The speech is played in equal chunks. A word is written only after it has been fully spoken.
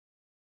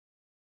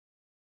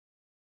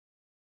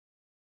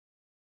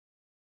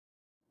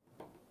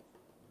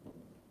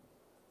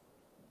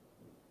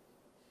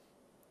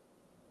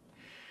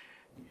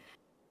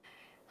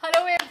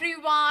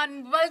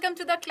everyone, welcome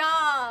to the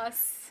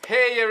class.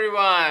 Hey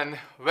everyone,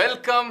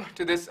 welcome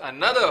to this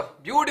another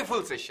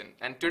beautiful session.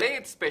 And today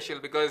it's special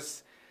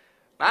because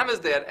ma'am is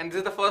there and this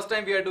is the first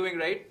time we are doing,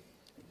 right?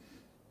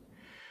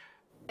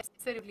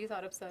 Absolutely,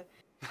 Saurabh Sir.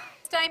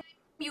 This time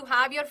you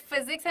have your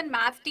physics and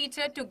math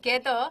teacher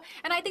together,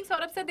 and I think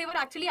Saurabh Sir, they were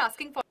actually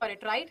asking for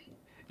it, right?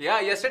 Yeah,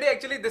 yesterday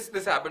actually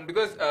this happened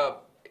because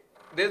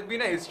there's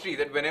been a history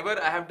that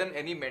whenever I have done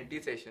any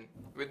mentee session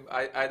with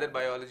either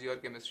biology or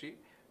chemistry,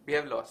 we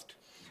have lost.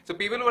 So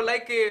people were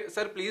like, hey,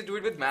 sir, please do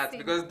it with maths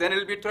because then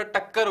it'll be thoda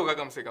takkar hoga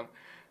kam se kam.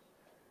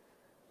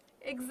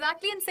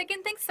 Exactly, and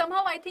second thing,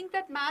 somehow I think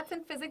that maths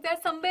and physics,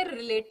 they're somewhere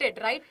related,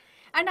 right?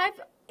 And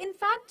in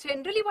fact,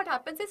 generally what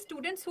happens is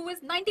students who is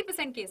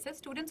 90% cases,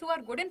 students who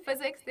are good in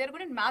physics, they're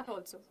good in math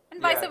also,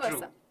 and vice versa.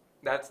 True.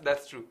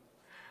 That's true.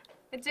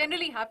 It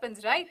generally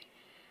happens, right?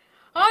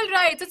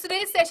 Alright, so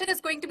today's session is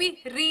going to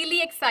be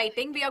really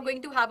exciting. We are going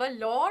to have a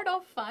lot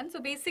of fun. So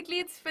basically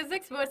it's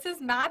physics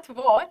versus math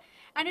war,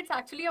 and it's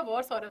actually a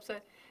war, Saurabh Sir.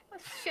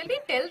 Shall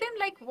we tell them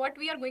like what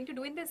we are going to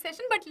do in this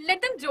session? But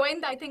let them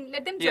join, I think,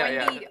 let them join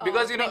the...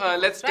 because you know,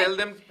 let's tell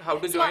them how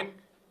to join.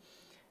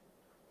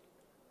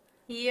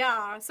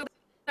 Yeah, so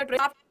you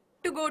have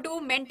to go to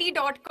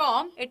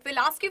menti.com. It will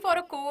ask you for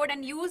a code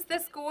and use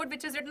this code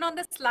which is written on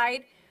the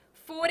slide,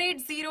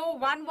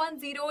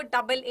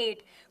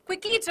 480110888.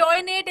 Quickly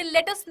join it and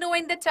let us know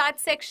in the chat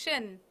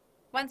section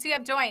once you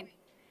have joined.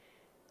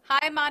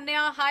 Hi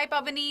Manya, hi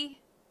Pavani.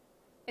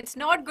 It's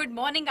not good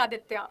morning,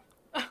 Aditya.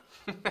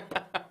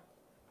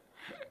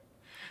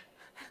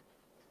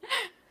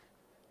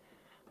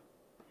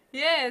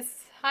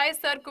 Yes, hi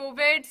Sir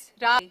COVID.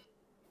 A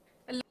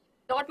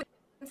lot of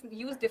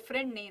use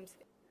different names.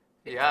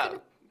 Yeah,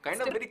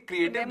 kind of very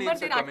creative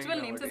names are coming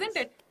actual names, nowadays.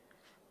 isn't it?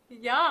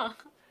 Yeah.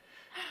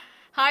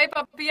 Hi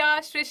Papia,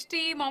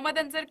 Shrishti, Mohammad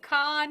Ansar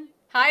Khan.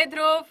 Hi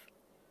Dhruv.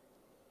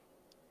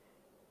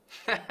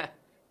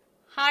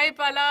 Hi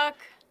Palak.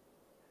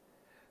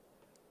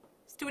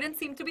 Students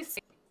seem to be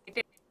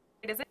excited,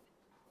 is it?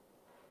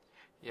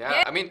 Yeah,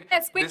 Yes, I mean,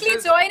 quickly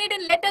join it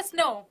and let us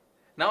know.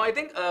 Now I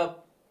think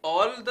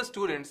all the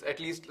students, at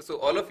least, so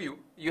all of you,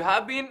 you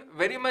have been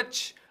very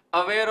much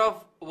aware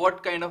of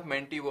what kind of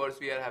mentee wars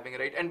we are having,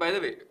 right? And by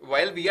the way,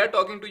 while we are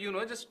talking to you,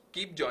 just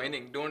keep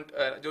joining. Don't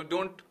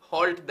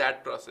halt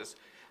that process.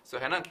 So,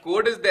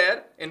 code is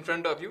there in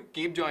front of you.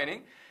 Keep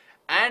joining,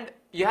 and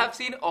you have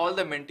seen all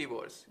the mentee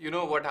wars. You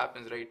know what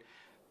happens, right?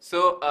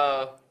 So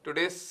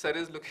today's sir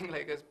is looking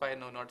like a spy.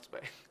 No, not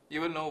spy. You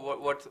will know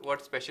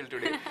what's special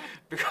today,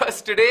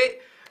 because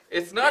today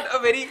it's not a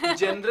very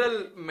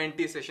general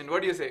mentee session.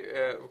 What do you say,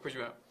 Khushbu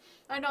Ma'am?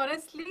 And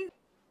honestly,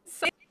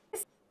 this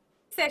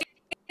session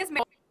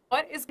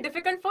is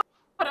difficult for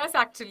us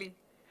actually.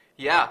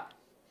 Yeah.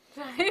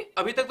 Right?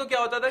 अभी तक तो क्या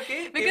होता था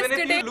कि even if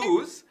today, you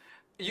lose,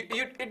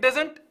 it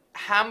doesn't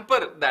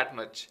hamper that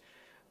much.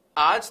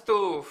 आज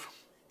तो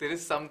there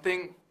is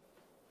something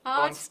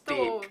on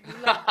stake.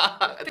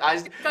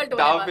 आज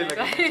दाव पे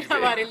लगी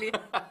हमारे लिए.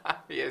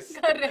 Yes.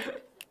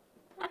 Correct.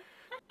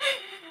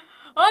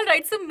 All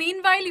right. So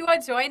meanwhile you are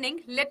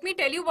joining, let me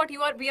tell you what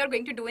we are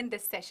going to do in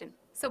this session.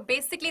 So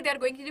basically there are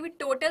going to be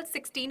total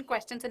 16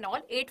 questions in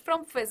all, 8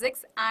 from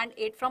physics and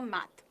 8 from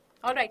math.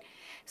 All right.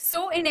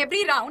 So in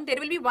every round there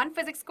will be one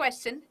physics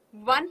question,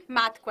 one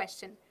math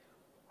question.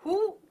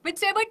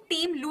 Whichever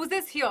team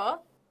loses here,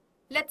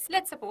 let's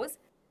suppose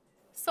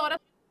Saurabh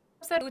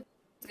Sir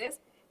loses.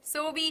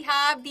 So we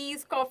have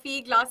these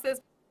coffee glasses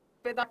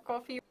with our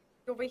coffee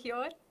over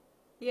here.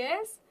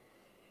 Yes.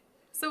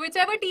 So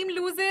whichever team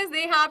loses,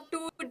 they have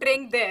to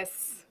drink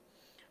this.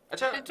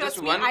 Achha,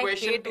 just one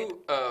question to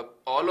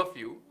all of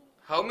you.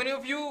 How many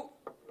of you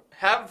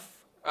have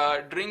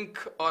drink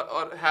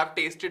or have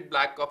tasted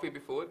black coffee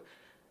before?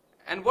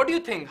 And what do you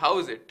think? How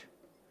is it?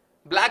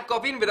 Black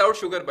coffee without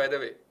sugar, by the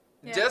way.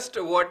 Yeah. Just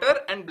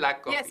water and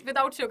black coffee. Yes,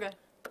 without sugar.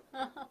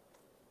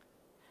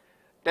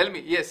 Tell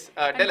me, yes,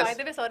 tell us. By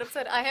the way, Saurabh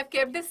Sir, I have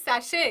kept this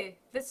sachet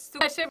with,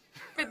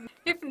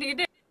 if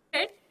needed,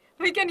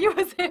 we can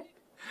use it.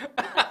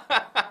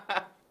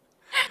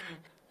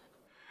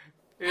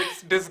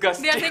 It's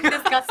disgusting. They are saying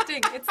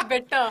disgusting. It's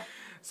better.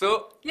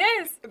 So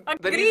yes,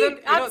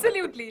 agreed.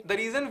 Absolutely. The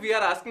reason we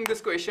are asking this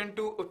question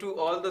to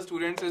all the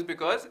students is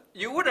because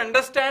you would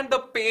understand the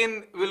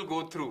pain we'll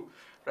go through,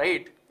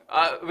 right?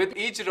 With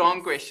each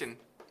wrong question.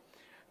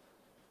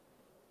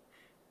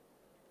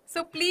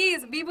 So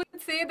please, we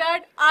would say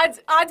that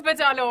aaj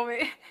bacha lo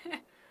mein.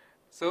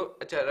 So,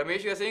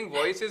 Ramesh, you are saying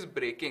voice is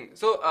breaking.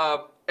 So,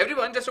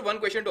 everyone, just one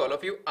question to all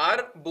of you.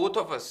 Are both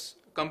of us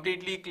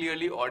completely,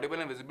 clearly audible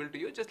and visible to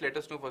you? Just let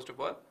us know first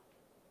of all.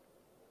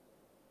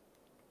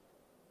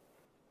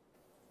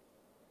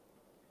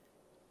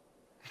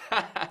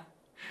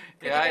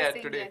 Yeah,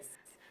 today. Yes.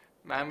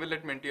 Ma'am will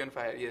let Menti on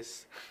fire,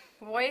 yes.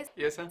 Voice?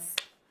 Yes, sir.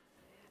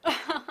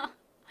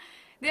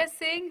 They are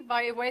saying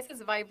voice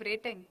is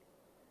vibrating.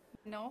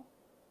 No?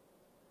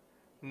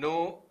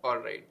 No,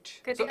 alright.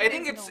 So I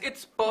think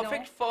it's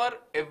perfect for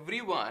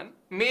everyone.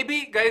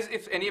 Maybe, guys,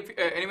 if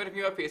anyone of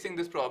you are facing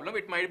this problem,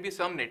 it might be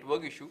some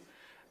network issue.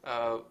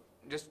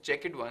 Just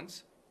check it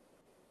once.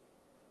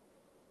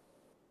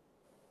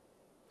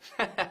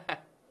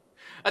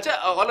 Acha,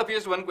 all of you,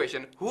 just one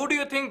question. Who do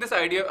you think this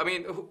idea, I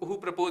mean, who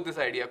proposed this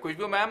idea?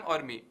 Khushbu Ma'am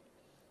or me?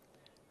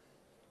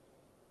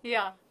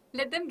 Yeah,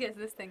 let them guess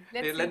this thing.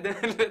 Let's Yeah, see let them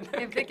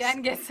if they guess.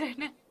 can guess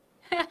it.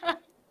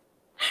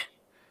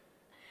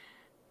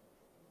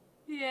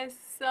 Yes,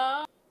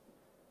 sir.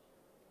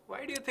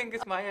 Why do you think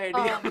it's my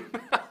idea?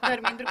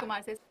 Dharmendra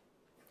Kumar says,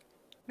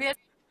 where's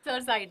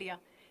sir's idea?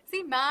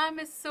 See, ma'am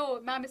is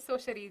so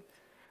sharif.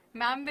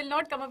 Ma'am will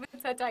not come up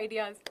with such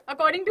ideas,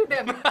 according to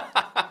them.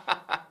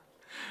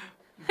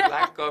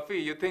 Black coffee,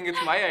 you think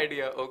it's my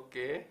idea?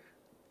 Okay.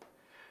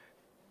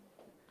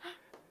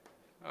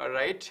 All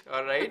right,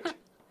 all right.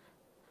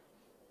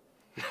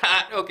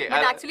 Okay.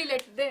 But actually,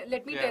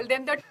 let me tell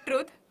them the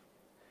truth.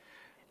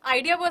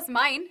 Idea was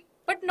mine,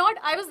 but not.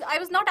 I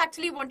was not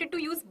actually wanted to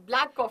use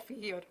black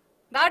coffee here.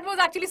 That was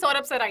actually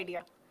Saurabh Sir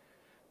idea.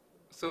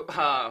 So,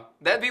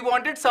 that we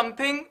wanted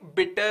something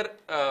bitter,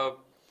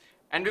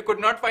 and we could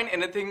not find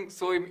anything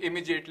so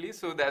immediately.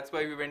 So that's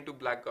why we went to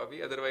black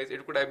coffee. Otherwise,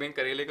 it could have been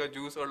karele ka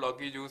juice or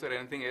lauki juice or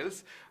anything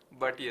else.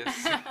 But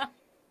yes.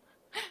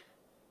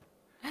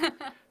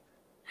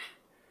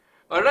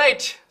 All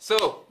right.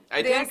 So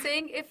I They think are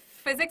saying if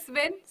physics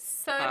wins,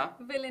 sir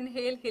will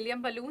inhale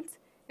helium balloons.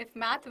 If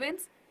math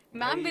wins,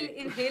 ma'am will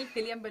inhale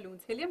helium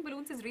balloons. Helium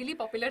balloons is really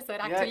popular, sir.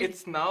 Actually, yeah,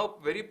 it's now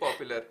very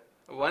popular.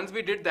 Once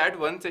we did that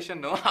one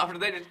session, no. After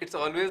that, it's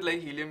always like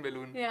helium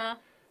balloon. Yeah.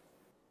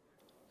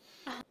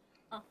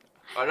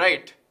 All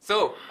right.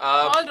 So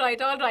All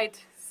right. All right.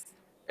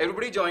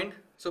 everybody joined.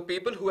 So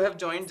people who have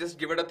joined, just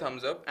give it a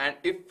thumbs up. And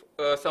if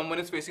someone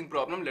is facing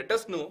problem, let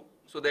us know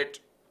so that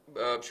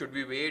should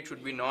we wait,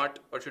 should we not,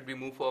 or should we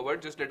move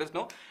forward? Just let us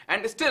know.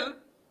 And still,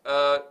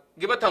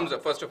 give a thumbs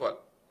up first of all.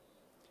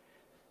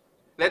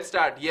 Let's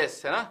start.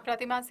 Yes, huh?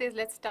 Pratima says,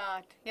 let's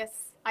start. Yes,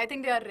 I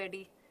think they are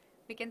ready.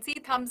 We can see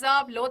thumbs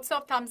up, loads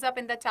of thumbs up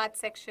in the chat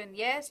section.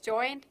 Yes,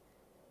 joined.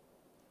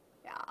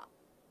 Yeah.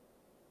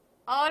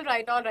 All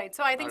right, all right.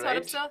 So I think, All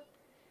right. Saurabh sir,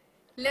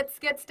 let's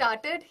get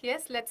started.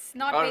 Yes, let's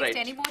not All waste right.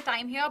 any more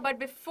time here. But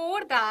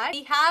before that,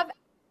 we have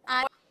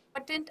an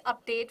important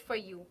update for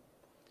you.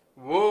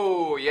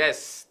 Whoa,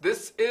 yes.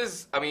 This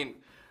is a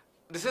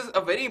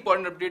very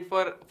important update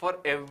for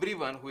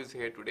everyone who is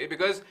here today,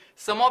 because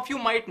some of you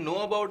might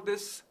know about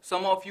this,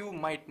 some of you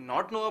might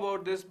not know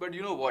about this, but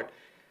you know what?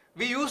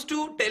 We used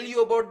to tell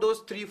you about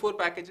those 3-4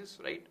 packages,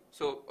 right?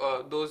 So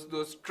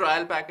those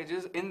trial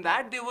packages. In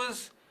that there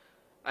was,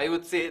 I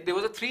would say, there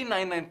was a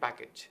 399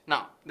 package.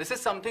 Now, this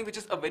is something which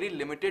is a very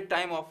limited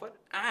time offer,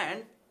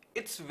 and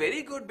it's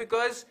very good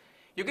because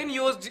you can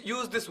use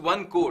this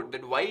one code,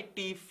 that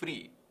YT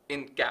free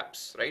in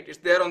caps, right? It's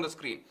there on the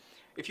screen.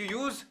 If you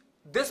use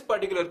this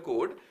particular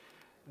code,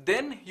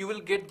 then you will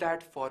get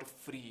that for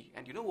free.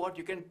 And you know what?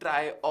 You can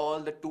try all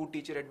the 2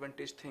 teacher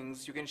advantage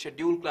things. You can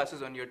schedule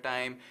classes on your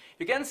time.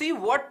 You can see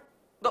what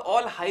the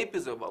all hype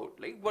is about,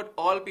 like what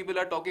all people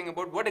are talking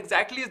about. What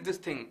exactly is this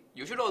thing?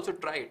 You should also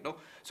try it, no?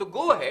 So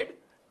go ahead,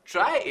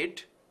 try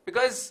it,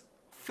 because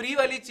free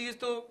वाली चीज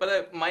तो पता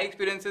है, my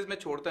experiences मैं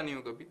छोड़ता नहीं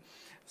हूँ कभी.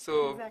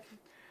 So Exactly.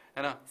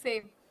 है ना?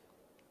 Same.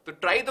 तो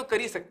try तो कर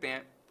ही सकते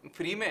हैं.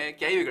 फ्री में है,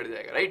 क्या ही बिगड़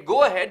जाएगा, right?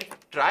 Go ahead,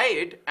 try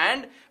it,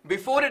 and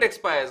before it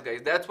expires,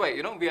 guys. That's why,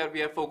 you know, we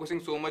are focusing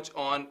so much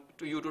on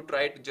to you to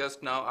try it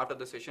just now after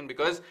the session,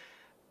 because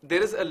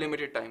there is a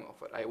limited time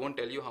offer. I won't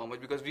tell you how much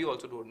because we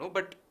also don't know,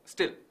 but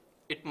still,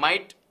 it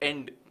might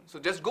end. So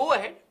just go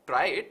ahead,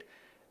 try it,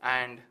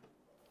 and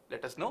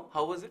let us know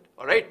how was it.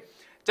 All right?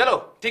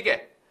 Chalo, ठीक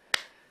है.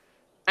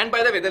 And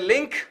by the way, the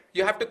link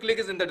you have to click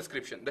is in the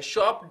description. The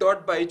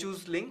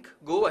shop.byju's link.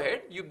 Go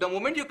ahead. The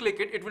moment you click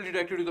it, it will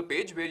redirect you to the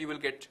page where you will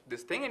get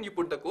this thing, and you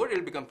put the code. It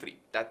will become free.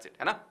 That's it,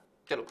 है ना?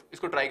 चलो,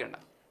 इसको try करना.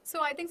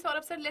 So I think,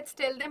 Saurabh sir, let's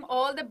tell them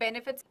all the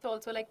benefits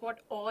also, like what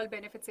all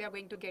benefits they are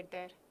going to get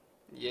there.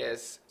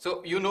 Yes.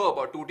 So you know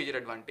about 2 teacher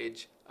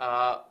advantage.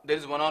 There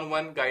is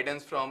one-on-one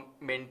guidance from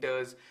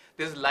mentors.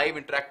 There's live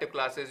interactive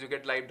classes. You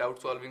get live doubt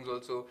solvings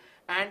also,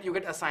 and you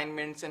get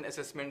assignments and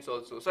assessments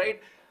also. So,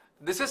 right,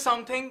 this is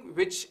something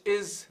which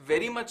is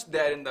very much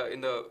there in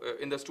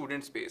the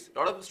student space. A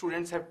lot of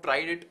students have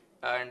tried it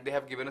and they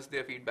have given us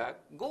their feedback.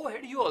 Go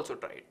ahead, you also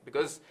try it,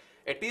 because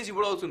at least you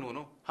would also know,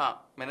 no?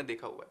 हाँ, मैंने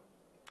देखा हुआ है.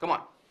 Come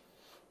on.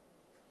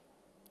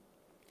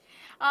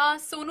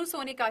 Sonu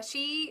Sonika,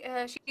 she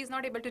is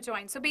not able to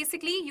join. So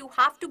basically, you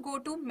have to go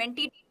to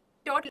menti.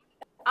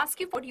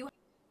 Ask you for you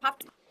have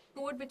to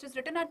code which is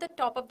written at the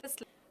top of the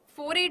slide,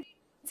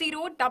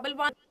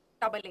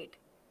 4801188.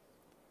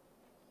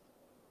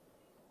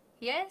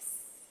 Yes,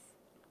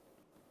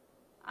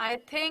 I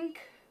think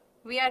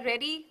we are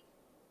ready.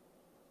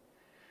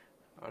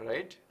 All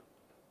right.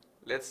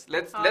 Let's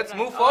right,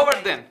 move all forward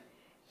right. then.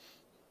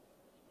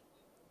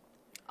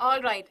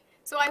 All right.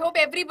 So I hope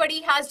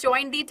everybody has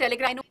joined the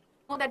Telegram. I know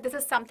that this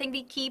is something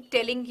we keep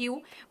telling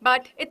you,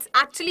 but it's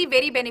actually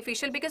very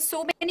beneficial because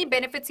so many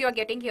benefits you are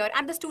getting here.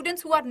 And the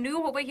students who are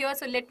new over here,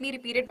 so let me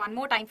repeat it one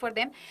more time for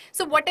them.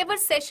 So whatever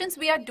sessions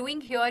we are doing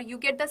here, you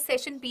get the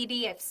session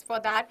PDFs for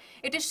that.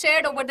 It is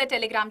shared over the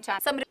Telegram channel.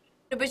 Some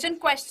revision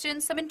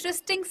questions, some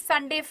interesting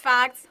Sunday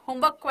facts,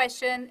 homework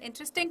question,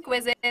 interesting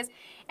quizzes,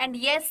 and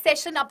yes,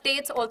 session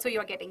updates also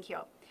you're getting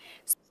here.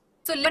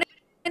 So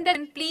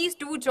please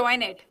do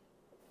join it.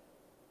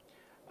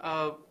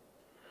 All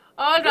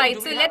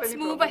right, so let's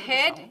move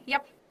ahead.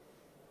 Yep.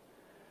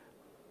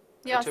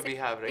 Yeah, we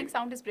have, right? I think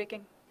sound is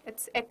breaking.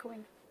 It's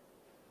echoing.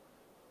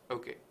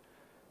 Okay.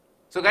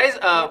 So guys,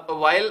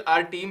 while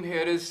our team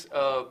here is,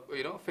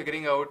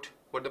 figuring out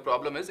what the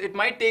problem is, it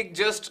might take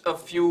just a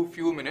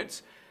few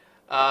minutes.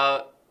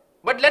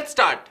 But let's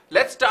start.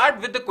 Let's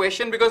start with the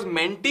question because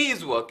Menti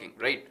is working,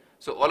 right?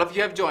 So all of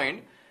you have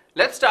joined.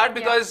 Let's start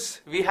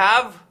because we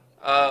have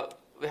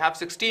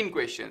 16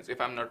 questions, if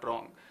I'm not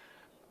wrong.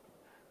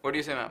 What do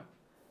you say, ma'am?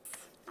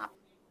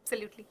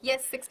 Absolutely.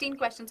 Yes, 16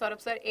 questions,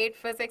 Saurabh Sir. 8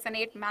 physics and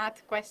 8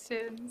 math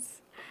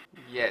questions.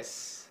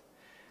 Yes.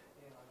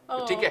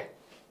 Oh, Okay.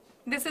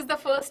 this is the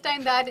first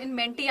time that in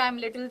Menti I'm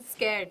little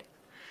scared.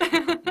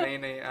 No,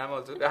 I'm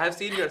also. I have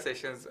seen your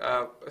sessions.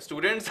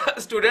 Students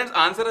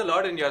answer a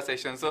lot in your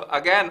sessions. So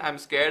again, I'm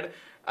scared.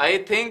 I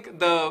think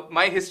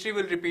my history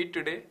will repeat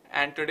today,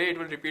 and today it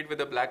will repeat with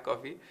the black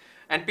coffee.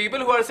 And people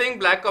who are saying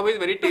black coffee is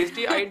very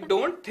tasty, I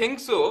don't think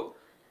so.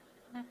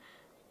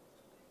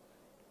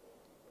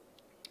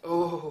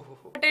 Oh,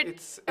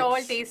 it's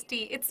all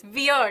tasty. It's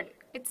weird.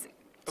 It's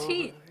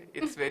cheap.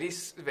 It's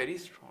very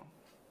strong.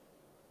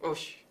 Oh,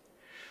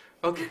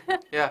 okay.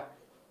 Yeah.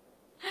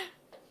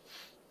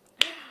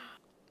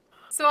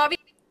 So are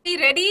we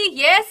ready?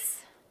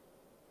 Yes.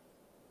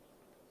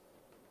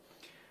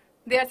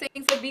 They are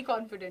saying so. Be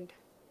confident.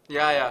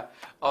 Yeah.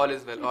 All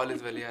is well. All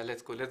is well. Yeah.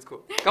 Let's go.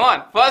 Come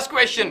on. First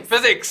question.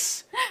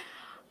 Physics.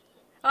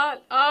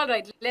 All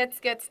right. Let's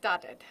get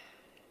started.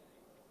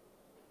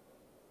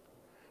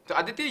 So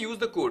Aditya, use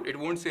the code. It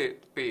won't say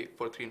pay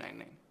for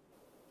 399.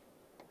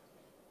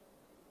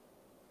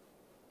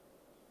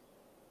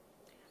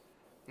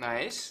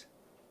 Nice.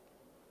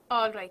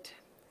 All right.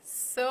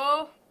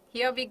 So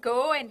here we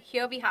go, and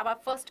here we have our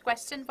first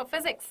question for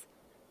physics.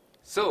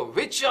 So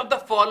which of the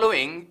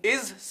following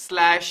is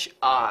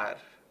 /R?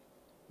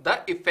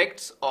 The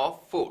effects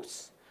of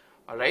force.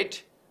 All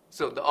right.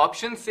 So the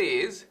option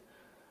says,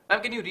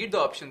 ma'am, can you read the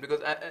options because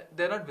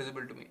they're not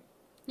visible to me?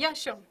 Yeah,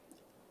 sure.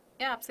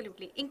 Yeah,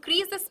 absolutely.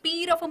 Increase the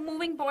speed of a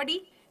moving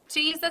body,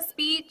 change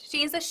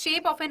the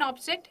shape of an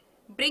object,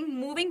 bring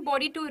moving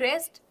body to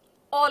rest,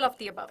 all of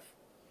the above.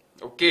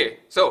 Okay,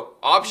 so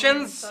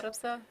options. Saurabh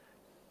Sir.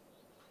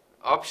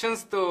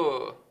 Options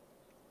to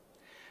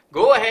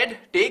go ahead,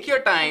 take your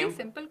time. Very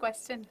simple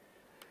question.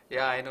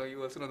 Yeah, I know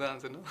you also know the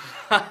answer, no?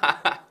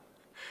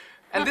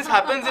 And this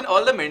happens in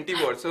all the Menti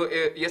boards. So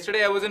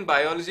yesterday I was in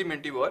biology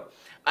Menti board.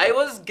 I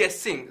was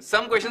guessing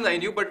some questions I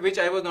knew, but which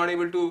I was not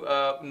able to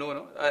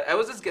know. I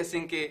was just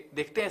guessing कि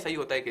देखते हैं सही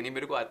होता है कि नहीं,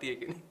 मेरे को आती है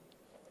कि नहीं.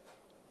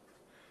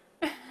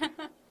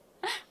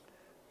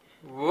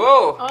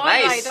 Whoa,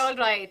 nice. All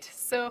right.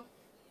 So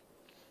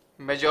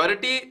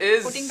majority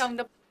is putting down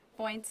the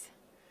points.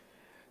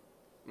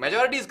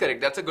 Majority is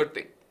correct. That's a good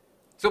thing.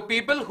 So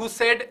people who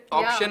said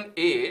option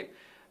A,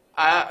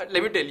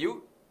 let me tell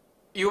you,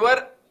 you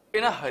were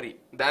in a hurry.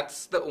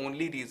 That's the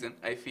only reason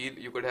I feel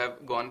you could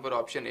have gone for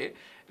option A,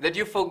 that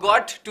you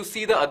forgot to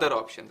see the other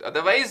options.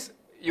 Otherwise,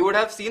 you would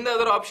have seen the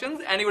other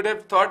options and you would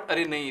have thought,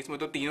 "Arey nahi, isme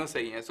to तीनों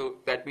सही हैं." So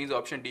that means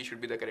option D should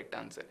be the correct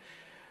answer.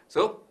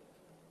 So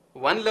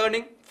one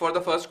learning for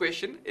the first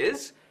question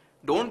is,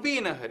 don't be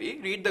in a hurry,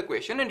 read the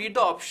question and read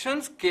the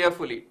options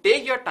carefully.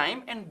 Take your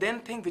time and then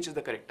think which is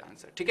the correct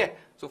answer. Okay?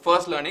 So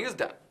first learning is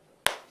done.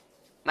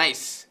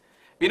 Nice.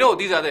 We know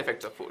these are the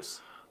effects of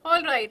force.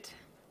 All right.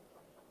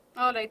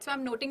 So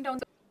I'm noting down.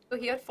 So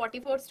here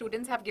 44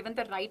 students have given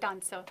the right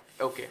answer.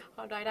 Okay.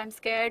 All right. I'm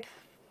scared.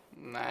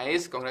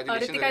 Nice.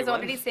 Congratulations. Ritika is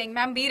already saying,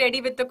 ma'am, be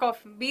ready with the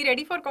coffee. Be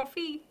ready for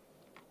coffee.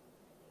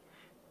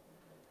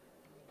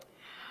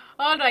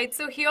 All right.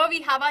 So here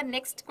we have our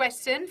next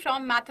question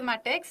from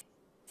mathematics.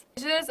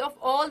 Measures of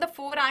all the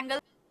 4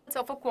 angles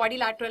of a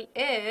quadrilateral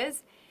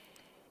is,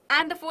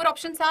 and the 4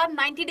 options are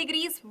 90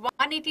 degrees,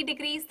 180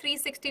 degrees,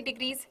 360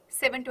 degrees,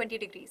 720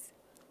 degrees.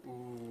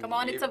 Ooh, Come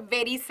on, it's a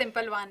very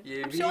simple one.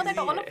 I'm sure that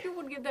all of you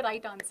would give the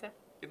right answer.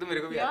 ये तो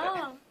मेरे को भी आता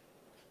है.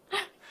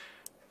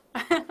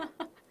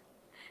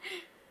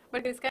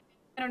 But इसका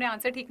उन्होंने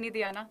answer ठीक नहीं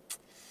दिया ना,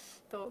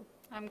 तो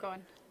I'm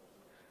gone.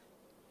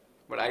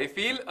 But I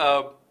feel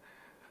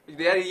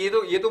यार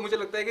ये तो मुझे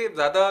लगता है कि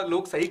ज्यादा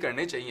लोग सही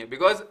करने चाहिए,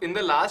 because in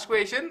the last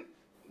question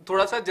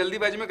थोड़ा सा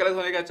जल्दीबाजी में गलत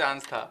होने का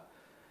चांस था.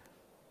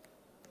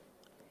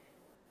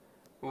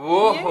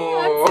 Yeah,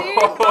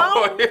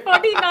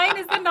 49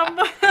 is the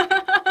number.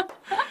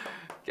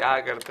 क्या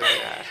करते हो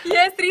यार?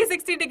 Yes,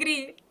 360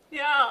 degree.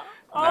 Yeah.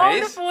 All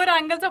the 4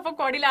 angles of a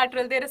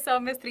quadrilateral, their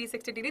sum is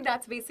 360 degree.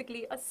 That's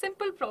basically a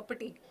simple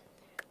property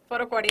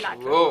for a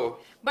quadrilateral. Whoa.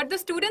 But the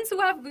students who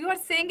are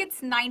saying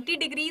it's 90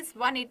 degrees,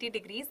 180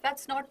 degrees,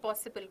 that's not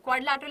possible.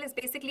 Quadrilateral is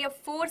basically a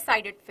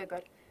 4-sided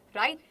figure,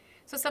 right?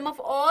 So sum of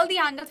all the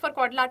angles for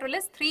quadrilateral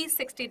is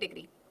 360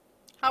 degree.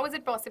 How is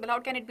it possible? How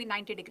can it be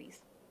 90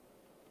 degrees?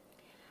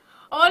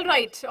 All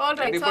right. And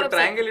for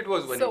triangle, it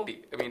was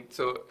 180. I mean,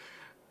 so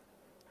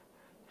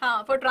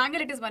For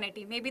triangle it is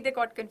 180. Maybe they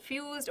got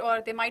confused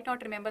or they might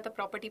not remember the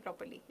property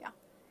properly. Yeah.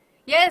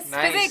 Yes,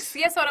 Nice. physics.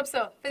 Yes, Saurabh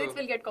sir. Physics So,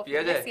 will get coffee.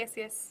 किया Yes, जाए? yes,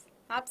 yes.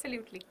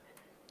 Absolutely.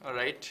 All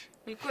right.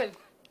 बिल्कुल.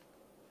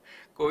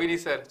 कोई नहीं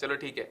sir, चलो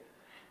ठीक है.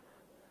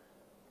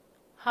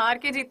 हार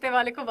के जीतने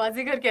वाले को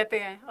बाजीगर कहते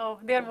हैं. Oh,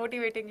 they are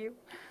motivating you.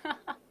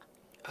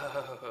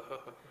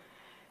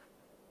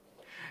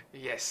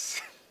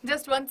 Yes.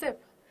 Just one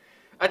sip.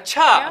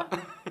 अच्छा.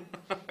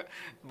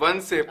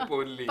 One sip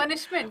only.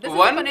 Punishment. This is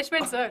One a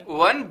punishment, sir.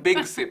 One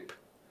big sip.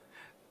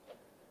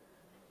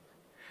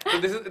 So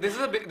this is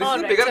a bigger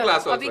चलो,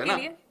 class also, अभी है के ना?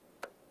 लिए.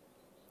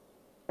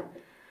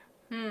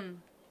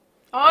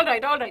 All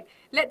right.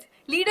 Let's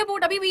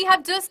leaderboard. Abhi we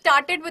have just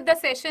started with the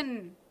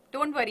session.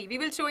 Don't worry, we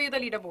will show you the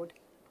leaderboard.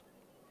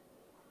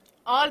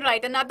 All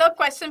right, another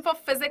question for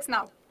physics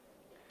now.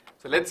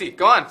 So let's see.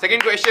 Come on,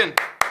 second question.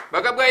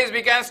 Buck up, guys.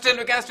 We can still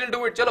do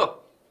it. Chalo.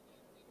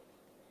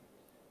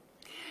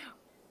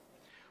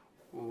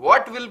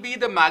 What will be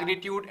the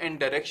magnitude and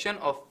direction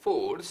of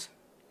force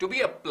to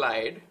be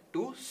applied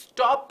to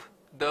stop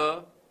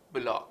the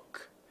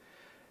block?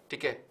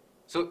 Okay.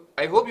 So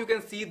I hope you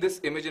can see this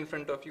image in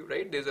front of you,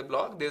 right? There's a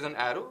block, there's an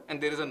arrow,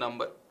 and there is a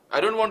number. I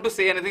don't want to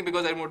say anything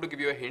because I want to give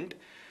you a hint.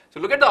 So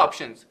look at the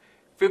options.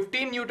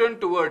 15 Newton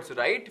towards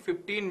right,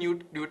 15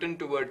 Newton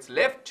towards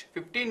left,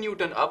 15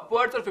 Newton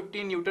upwards, or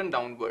 15 Newton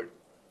downward.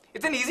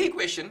 It's an easy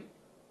question.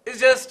 It's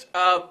just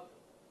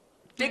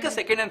take a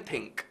second and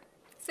think.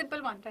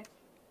 Simple one, right?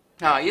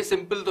 हाँ, ये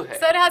simple तो है.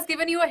 Sir has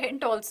given you a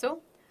hint also.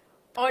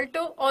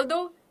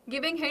 Although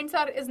giving hints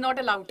is not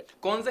allowed.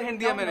 कौन सा hint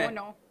दिया मैंने?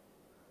 No.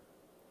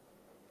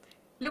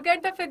 Look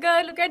at the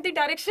figure, look at the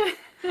direction.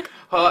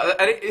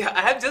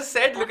 I have just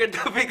said, look at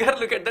the figure,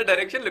 look at the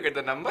direction, look at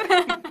the number.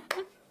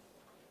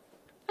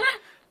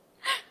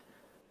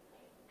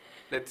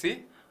 Let's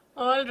see.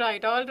 All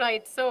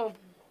right. So,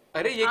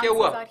 अरे ये क्या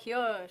हुआ? answers are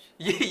here.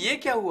 ये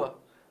क्या हुआ?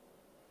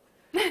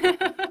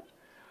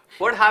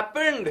 What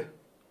happened?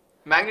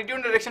 Magnitude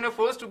and direction of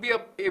force to be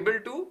able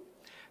to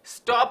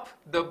stop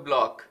the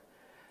block.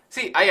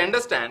 See, I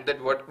understand that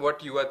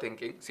what you are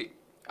thinking. See,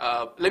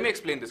 let me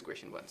explain this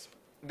question once.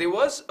 There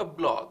was a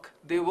block,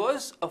 there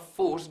was a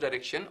force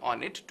direction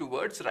on it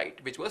towards right,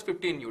 which was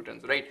 15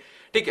 newtons, right?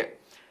 ठीक है.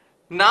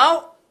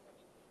 Now,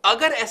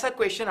 अगर ऐसा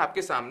question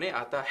आपके सामने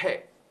आता है,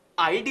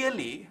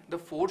 ideally the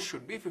force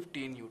should be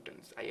 15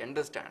 newtons. I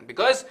understand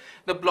because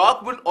the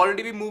block will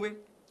already be moving,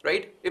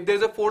 right? If there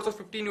is a force of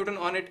 15 newton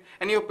on it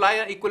and you apply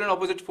an equal and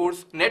opposite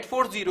force, net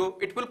force 0,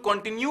 it will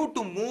continue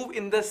to move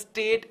in the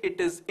state it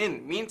is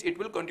in. Means it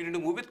will continue to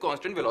move with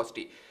constant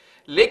velocity.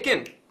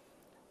 लेकिन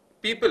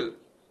people,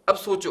 अब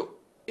सोचो.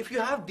 If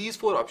you have these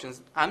four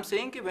options, I'm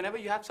saying कि whenever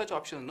you have such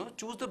options, no,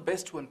 choose the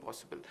best one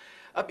possible.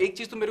 अब एक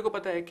चीज तो मेरे को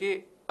पता है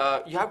कि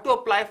you have to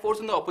apply force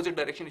in the opposite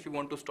direction if you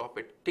want to stop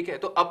it. ठीक है?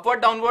 तो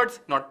upward, downwards,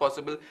 not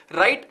possible.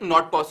 Right,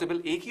 not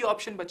possible. एक ही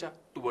option बचा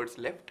towards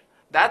left.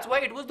 That's why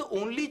it was the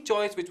only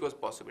choice which was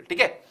possible. ठीक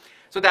है?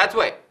 So that's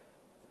why.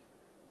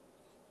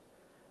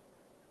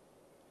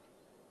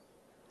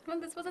 Well,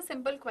 this was a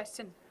simple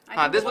question.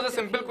 This was a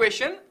simple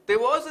question. There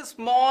was a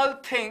small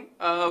thing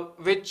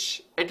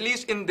which, at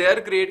least in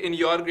their grade, in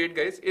your grade,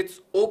 guys, it's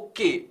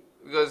okay.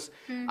 Because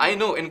I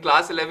know in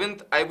class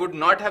 11th, I would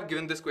not have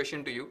given this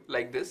question to you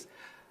like this.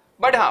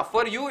 But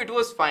for you, it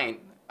was fine.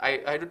 I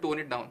had to tone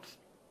it down.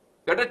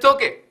 But it's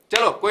okay.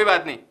 Chalo, koi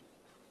baat nahi.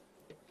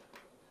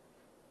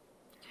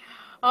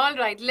 All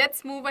right,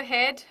 let's move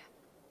ahead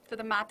to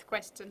the math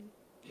question.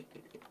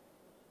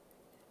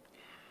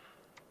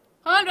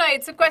 All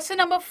right, so question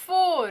number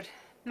 4.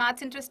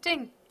 Math's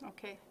interesting.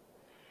 Okay.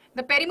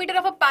 The perimeter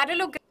of a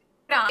parallelogram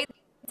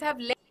have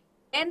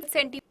length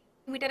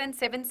centimeter and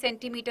 7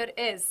 centimeter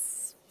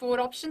is. 4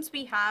 options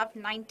we have: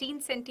 19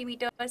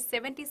 centimeter,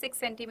 76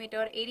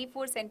 centimeter,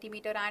 84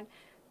 centimeter, and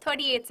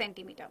 38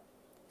 centimeter.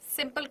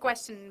 Simple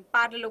question.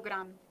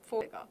 Parallelogram.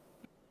 4.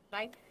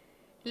 Right?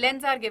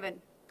 Lengths are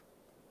given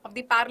of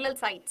the parallel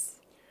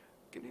sides.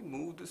 Can we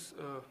move this?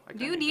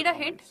 Do you need a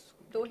hint?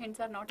 Though hints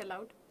are not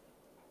allowed.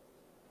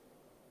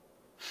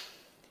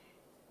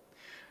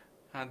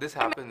 This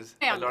happens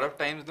a lot of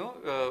times, no?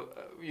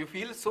 You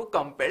feel so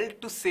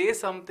compelled to say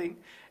something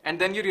and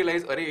then you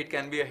realize, arey, it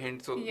can be a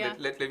hint, so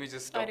let me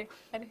just stop.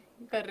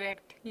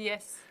 Correct,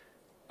 yes.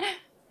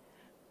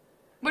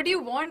 But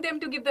you want them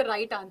to give the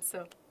right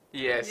answer.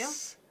 Yes. Yeah?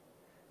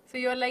 So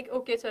you're like,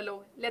 okay,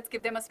 chalo, let's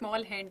give them a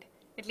small hint.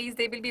 At least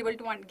they will be able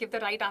to give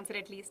the right answer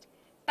at least.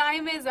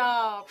 Time is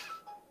up.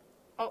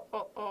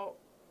 Oh.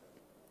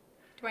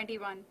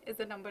 21 is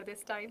the number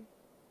this time.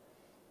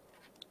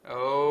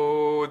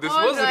 Oh, this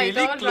was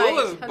really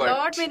close, but...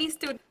 Not many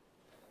students.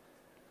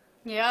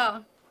 Yeah.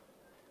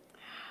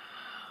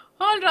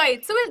 All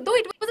right. So, though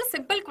it was a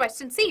simple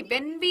question, see,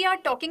 when we are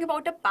talking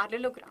about a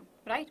parallelogram,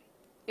 right?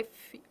 If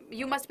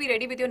you must be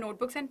ready with your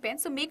notebooks and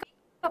pens, so make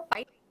a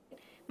pie.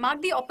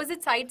 Mark the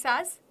opposite sides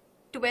as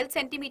 12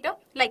 centimeter,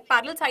 like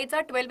parallel sides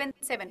are 12 and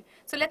 7.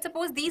 So let's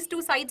suppose these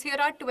two sides here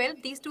are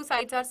 12, these two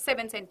sides are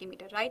 7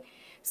 centimeter, right?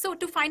 So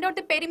to find out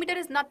the perimeter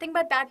is nothing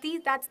but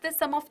that's the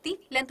sum of the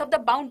length of the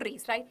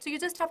boundaries, right? So you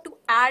just have to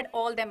add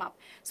all them up.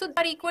 So they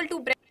are equal to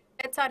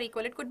breadths are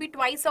equal. It could be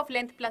twice of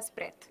length plus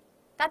breadth.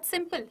 That's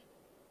simple.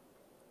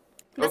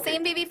 The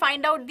same way we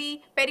find out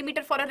the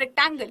perimeter for a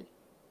rectangle.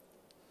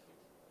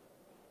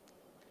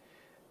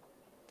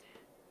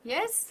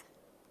 Yes?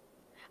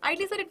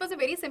 Ideally, sir, it was a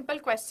very simple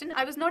question.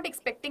 I was not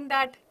expecting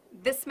that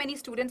this many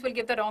students will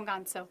give the wrong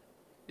answer.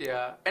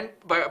 Yeah, and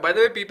by the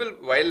way, people,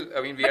 while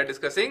we are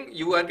discussing,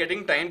 you are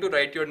getting time to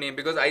write your name,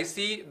 because I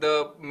see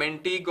the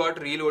Menti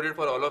got reloaded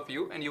for all of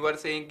you, and you are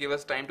saying give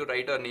us time to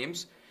write our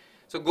names.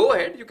 So go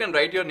ahead, you can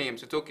write your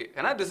names. It's okay.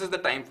 Hai na? This is the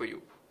time for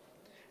you.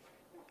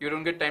 You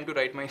don't get time to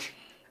write my.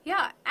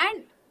 Yeah,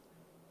 and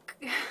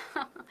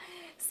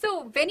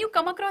so when you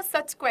come across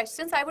such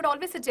questions, I would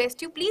always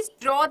suggest you please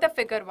draw the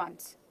figure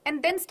once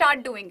and then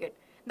start doing it.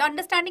 The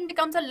understanding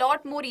becomes a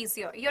lot more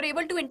easier. You're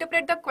able to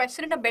interpret the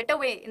question in a better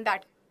way in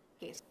that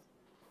case.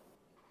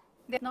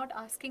 They're not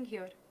asking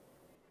here.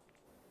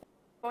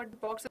 What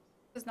box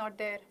is not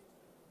there?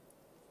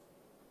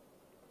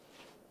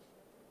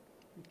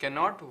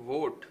 Cannot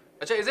vote.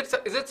 Achha,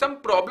 is it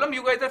some problem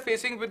you guys are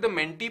facing with the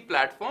Menti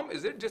platform?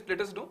 Is it? Just let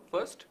us know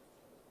first.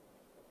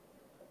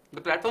 The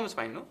platform is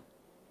fine, no?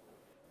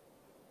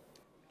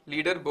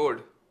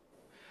 Leaderboard.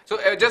 So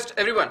just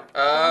everyone,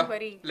 Don't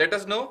worry. let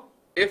us know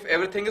if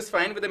everything is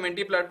fine with the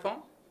Menti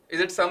platform. Is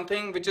it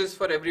something which is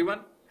for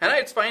everyone? Hai na?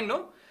 It's fine,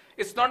 no?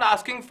 It's not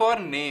asking for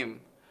name.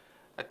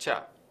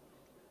 Acha.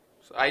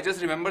 So I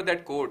just remember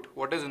that quote.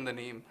 What is in the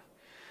name?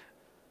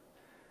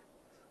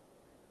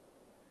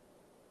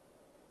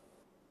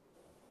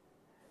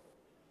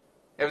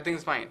 Everything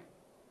is fine.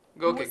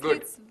 Okay, Mostly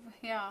good.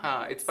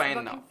 Yeah. It's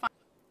fine now.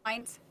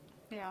 Fine.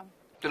 Yeah.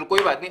 चलो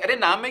कोई बात नहीं. अरे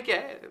नाम में क्या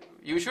है?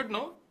 You should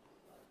know.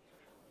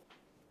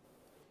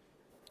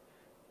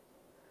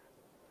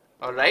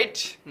 All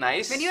right,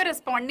 nice. When you are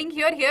responding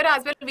here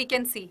as well we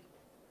can see.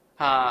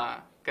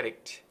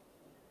 Correct.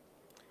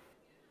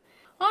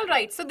 All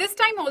right. So this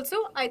time also,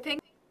 I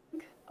think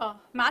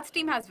maths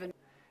team has won.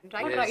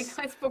 Right, Yes.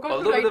 right. I forgot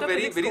Although to write with a the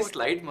very physics code.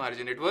 slight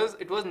margin. It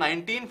was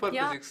 19 for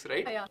physics,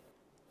 right? Yeah.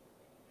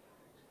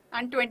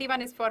 And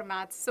 21 is for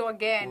maths. So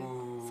again,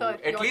 Ooh, sir,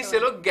 at your least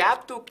turn. चलो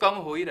gap तो कम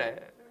हो ही रहा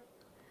है.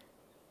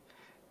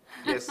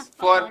 Yes,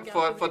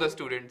 for the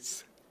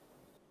students.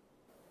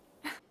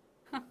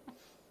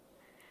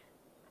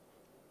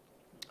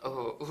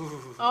 Oh.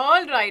 Ooh.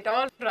 All right,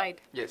 all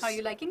right. Yes. Are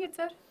you liking it,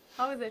 sir?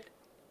 How is it?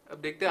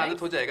 अब देखते हैं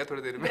आदत हो जाएगा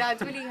थोड़ी देर में.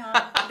 Gradually,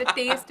 हाँ. The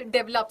taste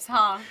develops,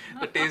 हाँ.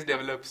 The taste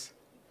develops.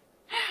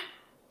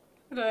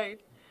 Right.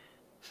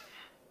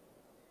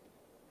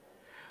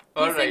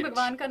 All इसे right.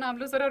 भगवान का नाम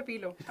लो सर और P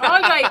low.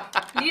 All right.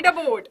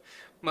 Leaderboard.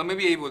 Mummy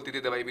भी यही बोलती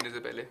थी दवाई पीने से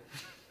पहले.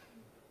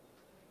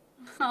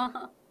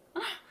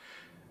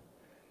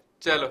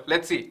 चलो,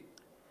 let's see.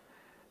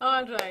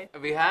 All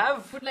right. We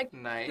have Would like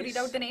nice. to read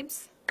out the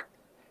names.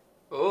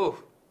 Oh,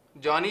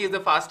 Johnny is the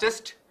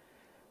fastest.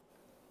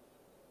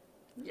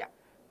 Yeah.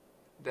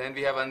 Then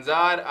we have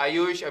Anzar,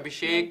 Ayush,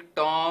 Abhishek,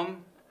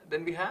 Tom.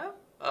 Then we have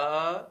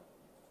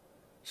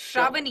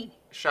Shravani.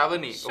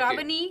 Shravani. Okay.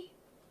 Shravani,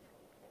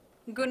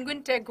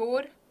 Gungun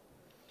Tagore,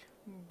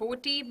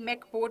 Boti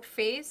Mekbot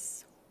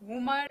Face,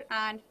 Umar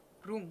and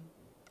Room.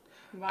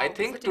 Wow, I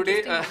think such today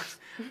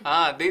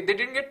interesting they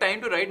didn't get time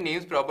to write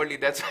names properly.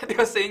 That's why they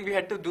were saying we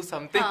had to do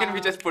something and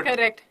we just put.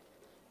 Correct.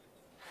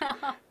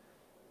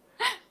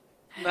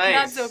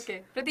 Nice. That's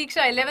okay.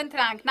 Pratiksha, 11th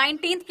rank.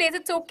 19th place,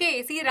 it's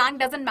okay. See, rank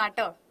doesn't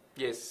matter.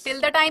 Yes. Till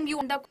the time you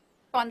own the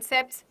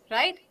concepts,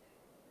 right?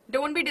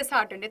 Don't be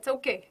disheartened. It's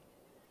okay.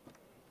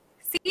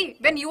 See,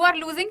 when you are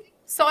losing,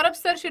 Saurabh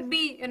Sir should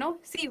be,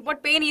 see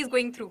what pain he is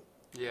going through.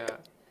 Yeah.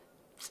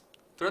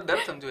 थोड़ा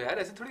दर्द समझो यार,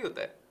 ऐसे थोड़ी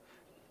होता है.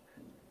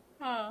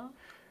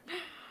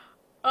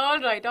 All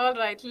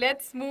right.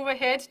 Let's move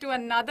ahead to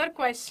another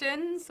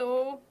question.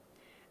 So,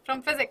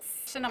 from physics,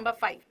 question number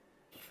 5.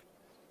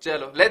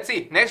 Chalo, let's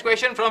see. Next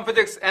question from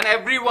physics. And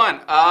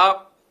everyone,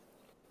 oh,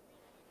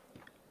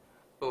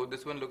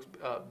 this one looks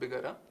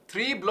bigger. Huh?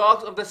 3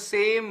 blocks of the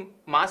same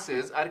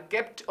masses are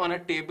kept on a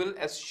table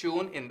as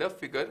shown in the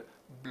figure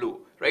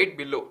below. Right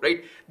below,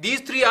 right?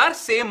 These 3 are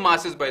same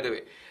masses, by the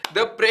way.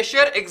 The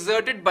pressure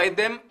exerted by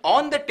them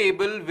on the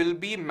table will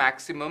be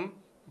maximum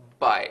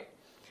by.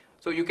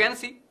 So you can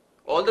see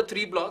all the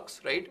 3 blocks,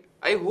 right?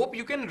 I hope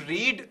you can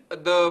read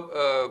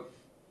the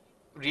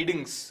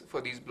readings for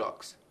these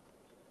blocks.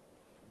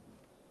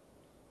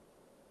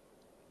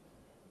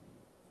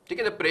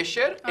 Okay, the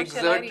pressure exerted.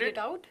 Shall I read it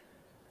out?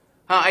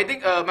 I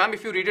think, ma'am,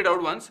 if you read it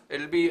out once, it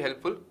will be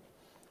helpful.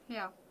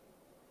 Yeah.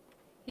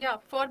 Yeah,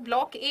 for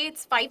block A,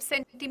 it's 5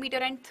 centimeter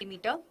and 3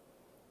 meter.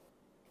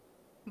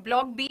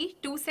 Block B,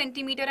 2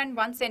 centimeter and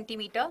 1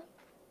 centimeter.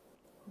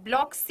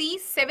 Block C,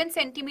 7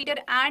 centimeter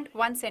and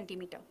 1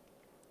 centimeter.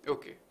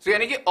 Okay. So,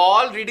 yani ki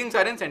all readings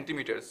are in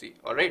centimeters, see,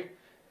 alright?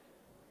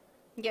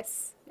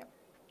 Yes. Yep.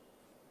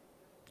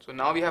 So,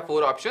 now we have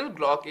 4 options,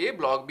 block A,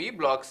 block B,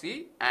 block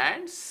C,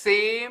 and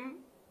same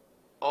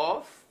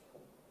of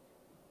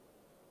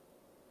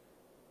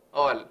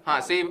all.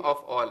 हाँ, same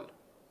of all.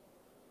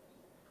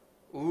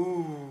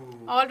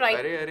 Ooh. All right.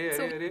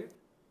 अरे.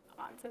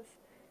 Answers.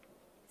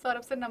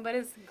 Saurabh Sir number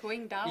is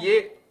going down.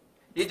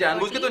 ये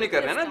जानबूझ के तो नहीं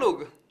कर रहे हैं ना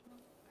लोग?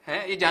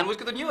 हैं? ये जानबूझ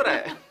के तो नहीं हो रहा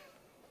है?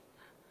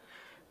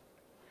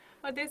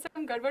 Or there's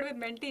some gadbad with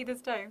Menti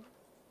this time.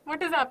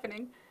 What is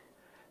happening?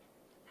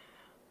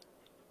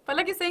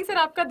 Palak is saying, sir,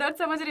 आपका दर्द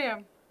समझ रहे हैं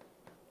हम.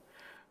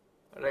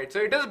 Right, so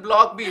it is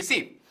block B.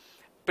 See,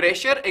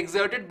 pressure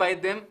exerted by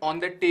them on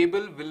the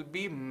table will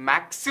be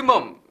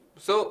maximum.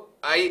 So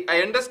I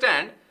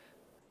understand.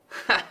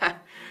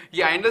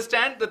 Yeah, I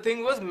understand the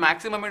thing was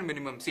maximum and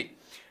minimum. See,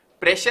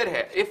 pressure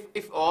hai.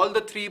 If all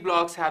the three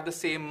blocks have the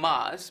same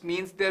mass,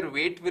 means their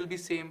weight will be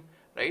same,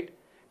 right?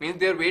 Means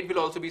their weight will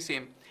also be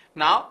same.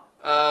 Now,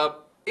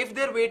 if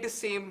their weight is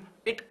same,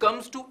 it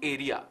comes to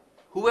area.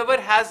 Whoever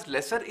has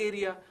lesser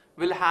area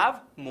will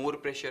have more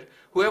pressure.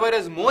 Whoever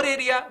has more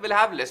area will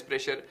have less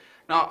pressure.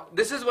 Now,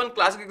 this is one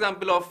classic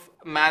example of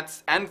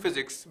maths and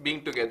physics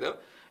being together.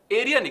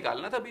 Area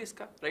निकालना था base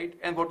का, right?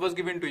 And what was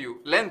given to you?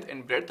 Length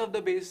and breadth of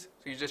the base.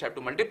 So you just have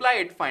to multiply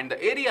it, find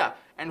the area,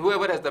 and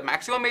whoever has the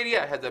maximum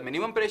area has the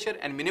minimum pressure,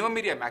 and minimum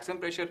area maximum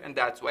pressure, and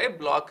that's why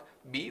block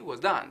B was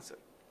the answer.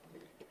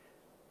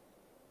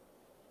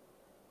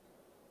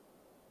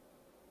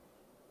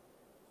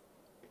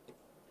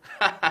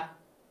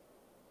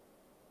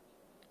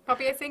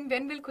 Papi is saying,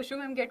 when will Khushbu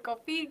Ma'am get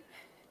coffee?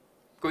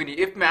 कोई नहीं.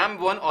 If ma'am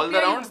won all the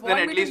rounds, then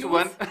at least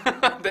one.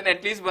 Then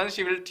at least once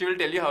she will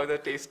tell you how the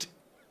taste.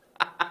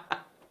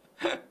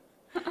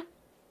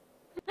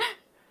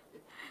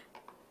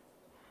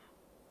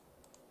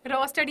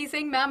 Raw study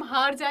saying, ma'am,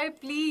 हार जाए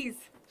please.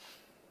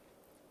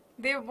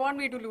 They want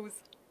me to lose.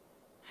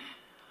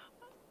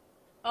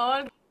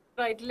 All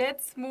right,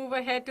 let's move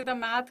ahead to the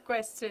math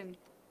question.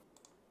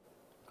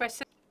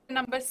 Question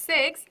number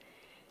 6.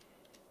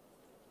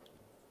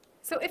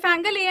 So if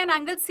angle A and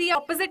angle C are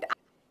opposite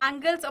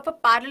angles of a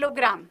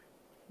parallelogram,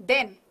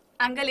 then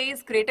angle A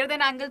is greater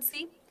than angle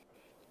C,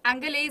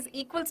 angle A is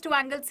equals to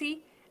angle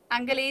C,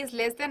 angle A is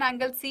less than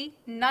angle C,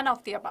 none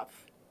of the above.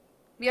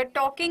 We are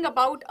talking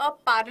about a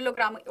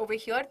parallelogram over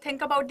here.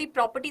 Think about the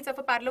properties of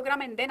a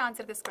parallelogram and then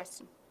answer this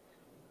question.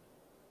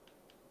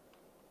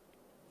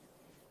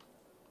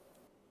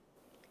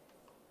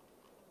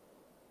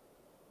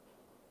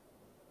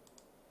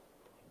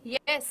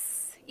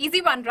 Yes,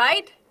 easy one,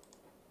 right?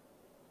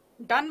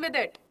 Done with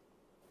it.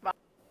 Wow.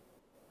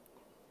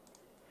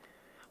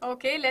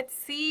 Okay, let's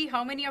see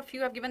how many of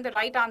you have given the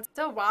right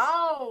answer.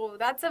 Wow,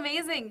 that's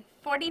amazing.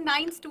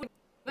 49 students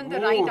given the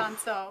right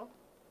answer.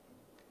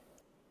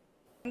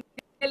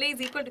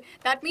 Is equal to,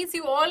 that means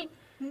you all,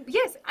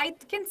 yes, I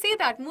can say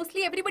that.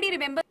 Mostly everybody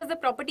remembers the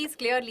properties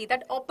clearly,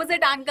 that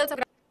opposite angles of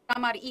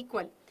gram are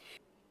equal.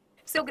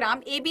 So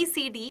gram A, B,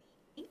 C, D,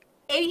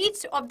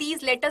 each of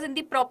these letters in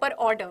the proper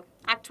order,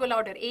 actual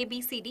order, A,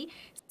 B, C, D.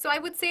 So I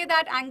would say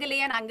that angle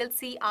A and angle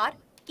C are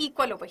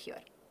equal over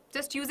here.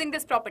 Just using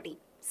this property.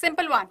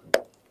 Simple one.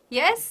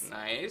 Yes?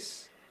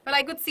 Nice. Well,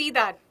 I could see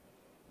that.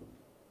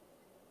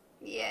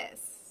 Yes.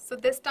 So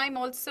this time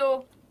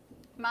also,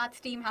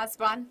 math team has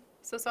won.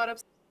 So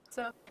Saurabh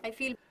Sir, I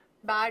feel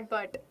bad,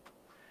 but...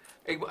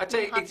 अच्छा,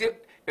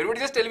 everybody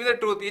just tell me the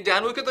truth. ये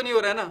जानबूझ के तो नहीं हो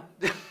रहा है ना?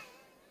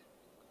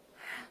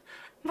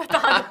 बता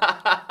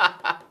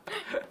दो.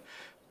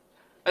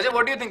 अच्छा,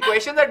 what do you think?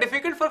 Questions are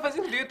difficult for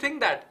physics. Do you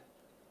think that?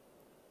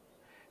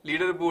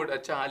 Leaderboard.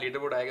 अच्छा, हाँ,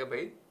 leaderboard आएगा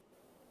भाई.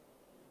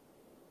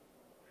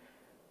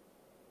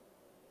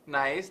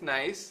 Nice,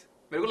 nice.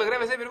 मेरे को लग रहा है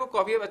वैसे मेरे को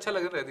कॉफी अच्छा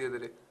लग रहा है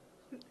धीरे-धीरे.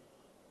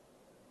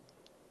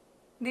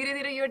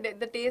 धीरे-धीरे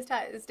the taste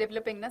is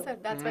developing, na sir?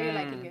 That's why you're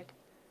liking it.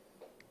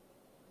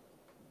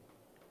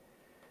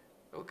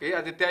 Okay,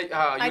 Aditya, you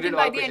I did think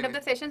all by the end of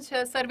the session,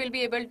 sir will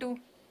be able to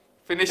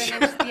finish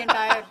the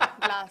entire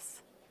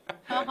glass.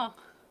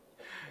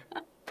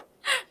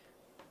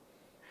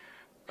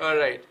 All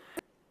right.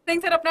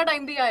 think sir अपना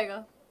time भी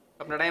आएगा.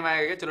 अपना time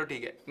आएगा, चलो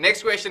ठीक है.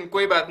 Next question,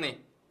 कोई बात नहीं.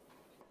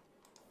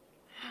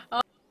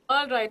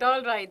 All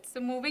right.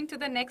 So moving to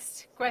the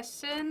next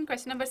question,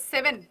 question number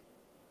 7.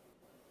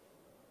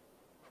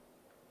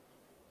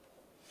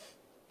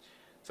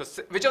 So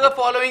which of the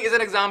following is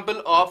an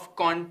example of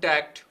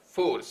contact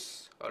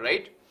force? All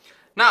right.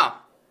 Now,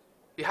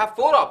 you have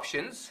 4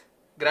 options: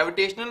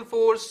 gravitational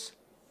force,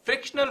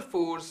 frictional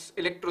force,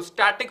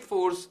 electrostatic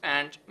force,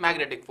 and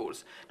magnetic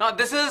force. Now,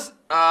 this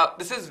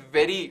is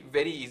very,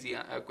 very easy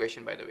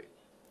question, by the way.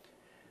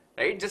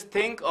 Right? Just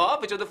think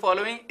of which of the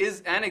following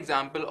is an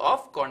example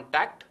of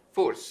contact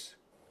force.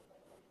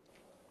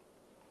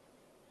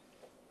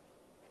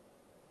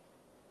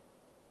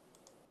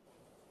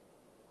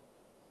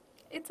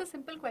 It's a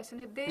simple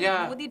question. If they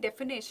know the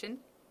definition,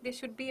 they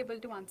should be able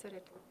to answer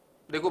it.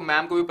 देखो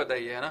ma'am को भी पता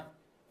ही है ना?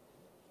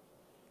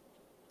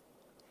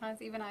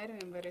 Yes, even I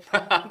remember it.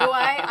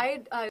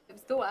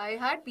 Though I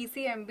had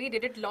PCMB,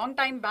 did it long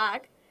time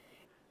back.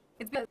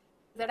 It's because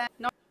that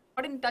I'm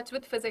not in touch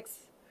with physics.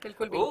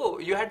 बिल्कुल भी. Oh,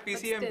 you had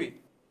PCMB.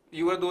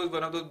 You were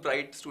one of those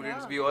bright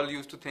students. Yeah. We all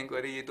used to think,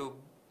 अरे ये तो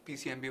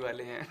PCMB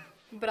वाले हैं.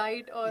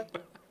 Bright और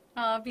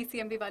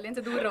PCMB वाले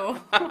इनसे दूर रहो.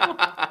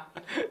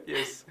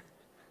 Yes.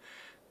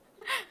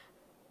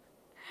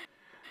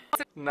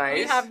 We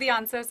Nice. have the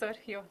answer, sir,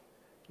 here.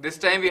 This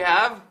time we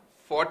have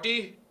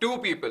 42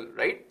 people,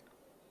 right?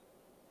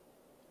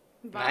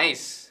 Wow.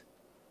 Nice.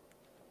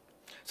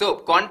 So,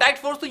 contact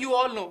force, so you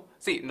all know.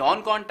 See,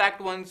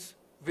 non-contact ones,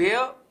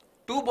 where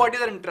two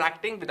bodies are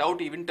interacting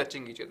without even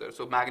touching each other.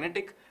 So,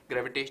 magnetic,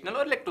 gravitational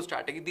or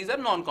electrostatic, these are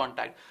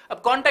non-contact.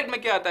 Ab contact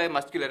mein kya aata hai?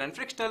 Muscular and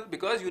frictional,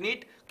 because you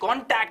need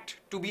contact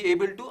to be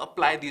able to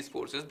apply these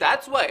forces.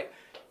 That's why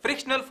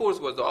frictional force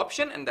was the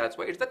option, and that's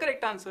why it's the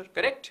correct answer.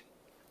 Correct?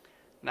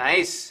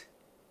 Nice.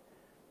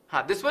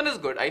 This one is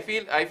good. I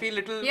feel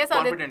little Yes,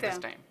 confident Aditya. this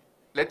time.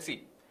 Let's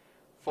see.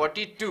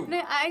 42.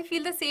 No, I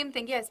feel the same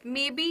thing. Yes,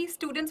 maybe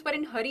students were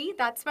in hurry.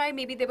 That's why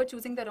maybe they were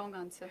choosing the wrong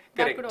answer.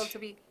 That Correct. could also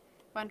be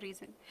one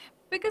reason.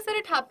 Because sir,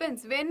 it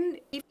happens when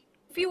if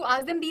you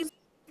ask them these,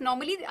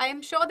 normally I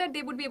am sure that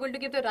they would be able to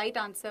give the right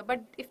answer.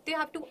 But if they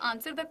have to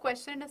answer the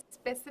question in a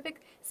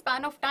specific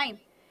span of time,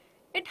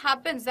 it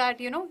happens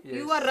that you are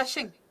Yes.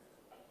 rushing.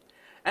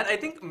 And I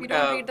think You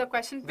don't read the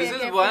question this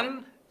is carefully.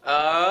 one.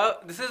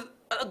 This is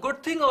a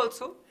good thing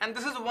also, and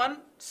this is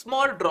one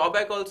small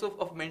drawback also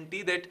of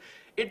Menti, that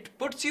it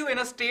puts you in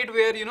a state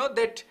where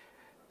that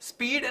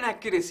speed and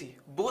accuracy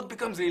both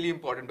becomes really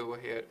important over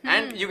here,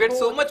 and you get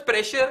so much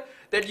pressure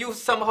that you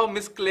somehow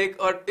misclick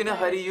or in a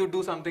hurry you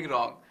do something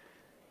wrong.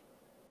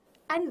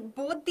 And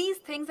both these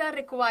things are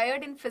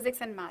required in physics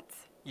and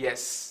maths.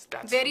 Yes,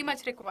 that's Very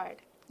much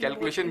required. in both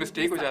calculation these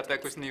mistake हो जाता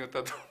है, subjects. कुछ नहीं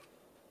होता तो.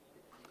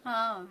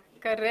 Ah,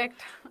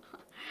 correct.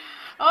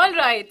 All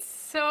right,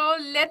 so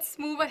let's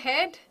move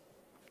ahead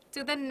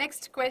to the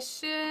next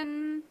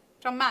question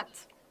from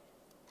maths.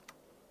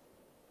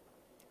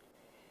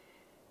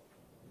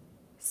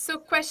 So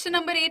question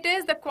number 8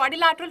 is the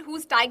quadrilateral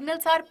whose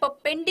diagonals are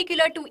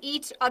perpendicular to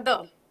each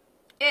other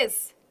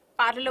is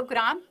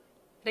parallelogram,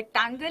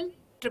 rectangle,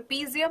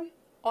 trapezium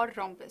or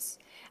rhombus.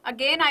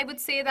 Again, I would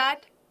say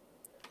that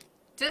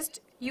just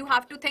you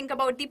have to think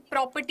about the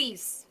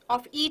properties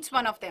of each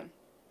one of them.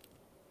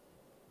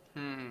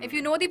 If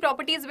you know the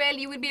properties well,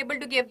 you will be able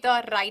to give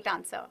the right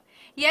answer.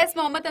 Yes,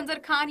 Mohammad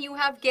Anzar Khan, you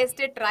have guessed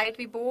it right.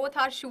 We both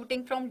are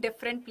shooting from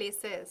different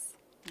places.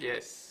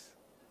 Yes,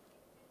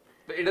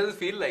 but it doesn't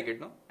feel like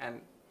it, no? And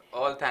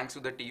all thanks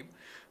to the team.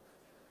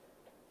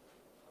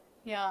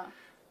 Yeah.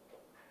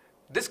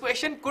 This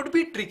question could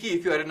be tricky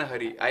if you are in a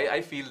hurry.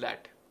 I feel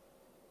that.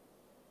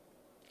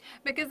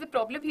 Because the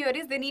problem here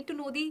is they need to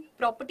know the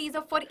properties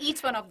of for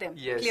each one of them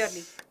Yes.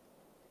 clearly.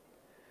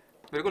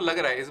 मेरे को लग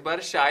रहा है इस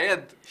बार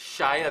शायद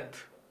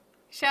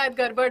Shayad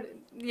Garbad,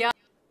 yeah,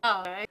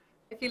 I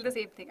feel the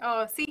same thing.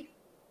 Oh, see,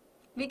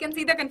 we can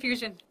see the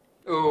confusion.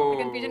 Oh.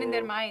 The confusion in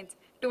their minds.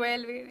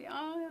 12,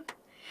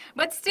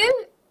 but still,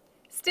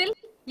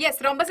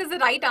 yes, rhombus is the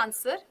right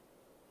answer.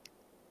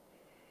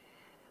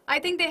 I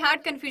think they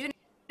had confusion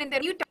in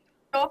their. You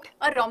talked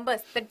a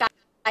rhombus. The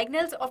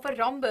diagonals of a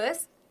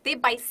rhombus, they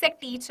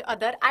bisect each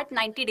other at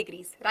 90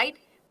 degrees, right?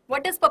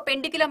 What does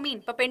perpendicular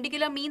mean?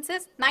 Perpendicular means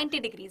is 90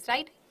 degrees,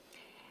 right?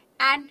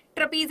 And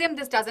trapezium,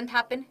 this doesn't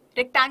happen.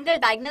 Rectangle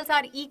diagonals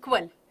are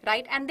equal,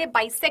 right? And they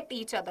bisect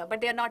each other,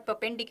 but they are not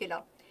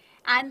perpendicular.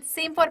 And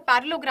same for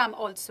parallelogram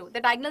also. The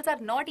diagonals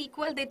are not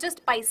equal, they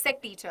just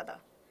bisect each other.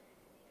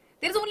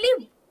 There is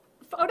only,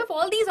 out of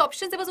all these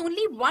options, there was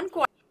only one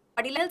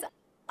quadrilaterals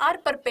are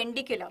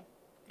perpendicular,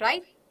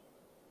 right?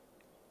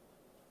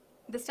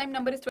 This time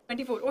number is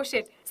 24. Oh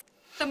shit.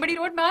 Somebody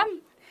wrote,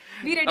 ma'am.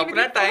 Be ready.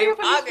 अपना time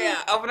आ गया,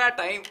 अपना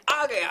time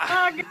आ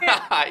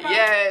गया.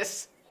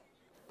 Yes.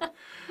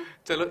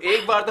 चलो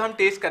एक बार तो हम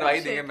test करवा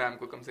ही देंगे मैम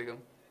को कम से कम.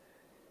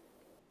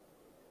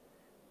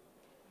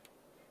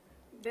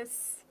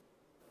 This,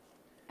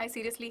 I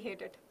seriously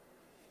hate it.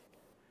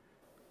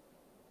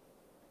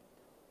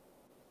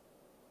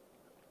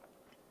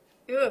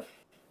 Ugh.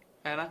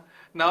 है ना?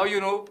 Now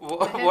you know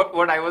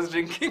what I was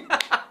drinking.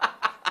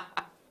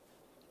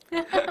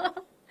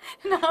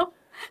 Now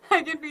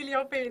I can feel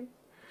your pain.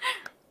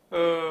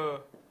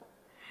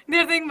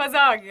 They're saying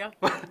मजा आ गया.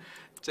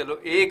 चलो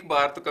एक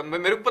बार तो कम.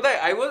 मेरे को पता है,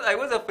 I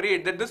was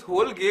afraid that this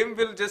whole game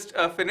will just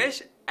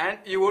finish and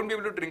you won't be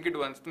able to drink it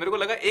once. मेरे को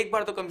लगा एक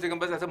बार तो कम से कम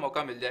बस ऐसा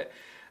मौका मिल जाए.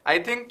 I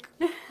think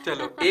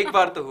चलो एक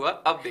बार तो हुआ,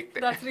 अब देखते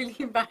हैं. That's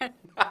really bad.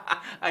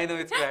 I know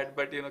it's bad,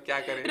 but क्या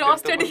करें. Raw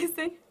study is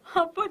saying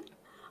upon.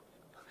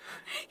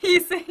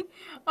 He's saying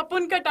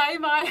अपन का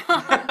time आया.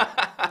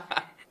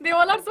 They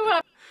all are so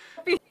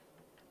happy.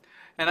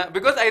 है ना?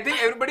 Because I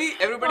think everybody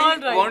All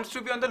right. wants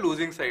to be on the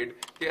losing side.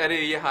 कि अरे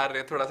ये हार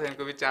रहे, थोड़ा सा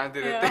इनको भी चांस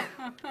दे देते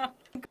हैं.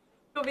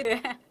 को भी दे.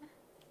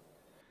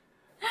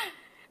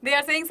 They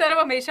are saying सर अब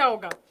हमेशा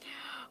होगा.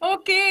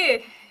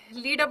 Okay,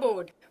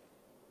 leaderboard.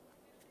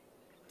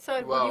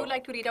 Sir, Wow. would you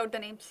like to read out the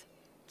names?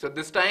 So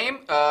this time,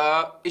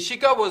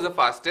 Ishika was the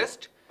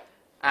fastest,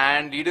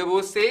 and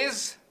leaderboard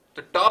says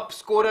the top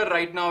scorer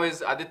right now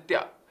is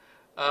Aditya,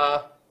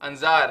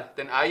 Anzar,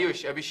 then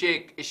Ayush,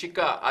 Abhishek,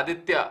 Ishika,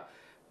 Aditya.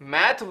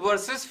 Math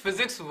versus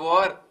physics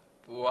war.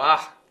 Wow.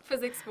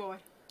 Physics war.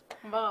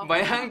 Wow.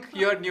 Mayank,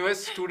 your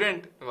newest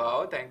student.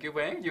 Wow, thank you,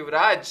 Mayank.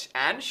 Yuvraj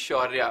and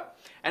Shaurya.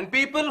 And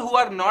people who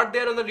are not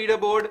there on the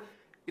leaderboard,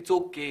 it's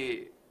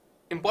okay.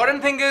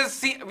 Important thing is,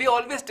 see, we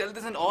always tell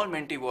this in all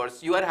mentee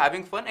wars. You are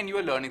having fun and you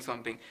are learning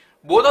something.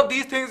 Both of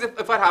these things,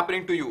 if are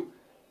happening to you,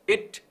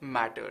 it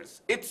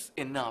matters. It's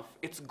enough.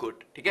 It's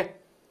good. Okay?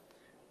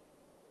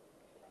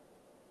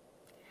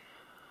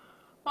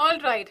 All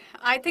right.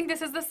 I think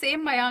this is the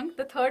same Mayank,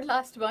 the third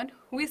last one,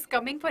 who is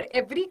coming for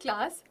every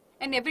class,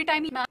 and every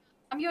time he, ma'am,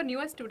 your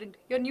newest student,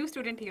 your new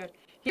student here.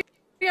 Here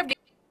we have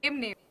game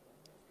name.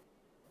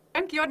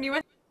 Mayank, your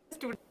newest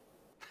student.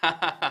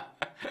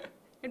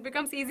 It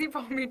becomes easy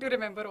for me to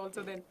remember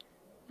also then.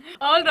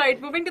 All right.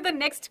 Moving to the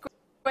next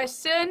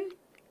question.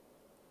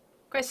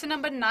 Question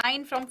number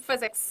 9 from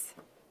physics.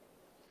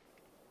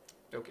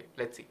 Okay,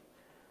 let's see.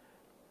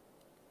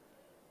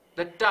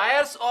 The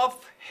tires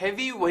of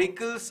heavy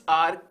vehicles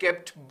are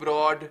kept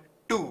broad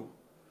to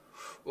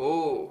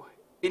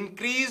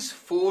increase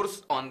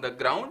force on the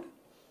ground,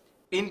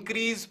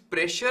 increase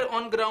pressure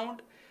on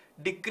ground,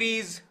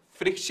 decrease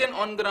friction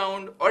on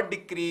ground, or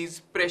decrease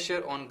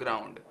pressure on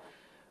ground.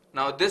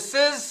 Now this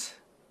is,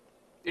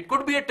 it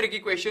could be a tricky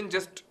question,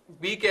 just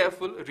be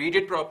careful, read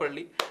it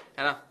properly.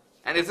 And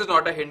this is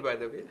not a hint, by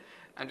the way.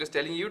 I'm just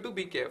telling you to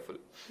be careful.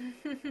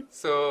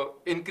 So,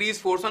 increase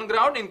force on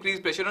ground, increase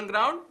pressure on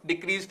ground,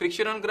 decrease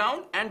friction on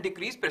ground, and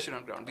decrease pressure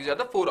on ground. These are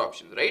the 4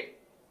 options, right?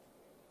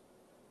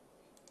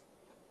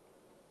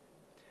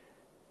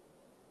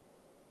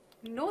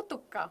 No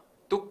tukka.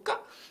 Tukka?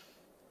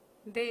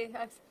 They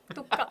have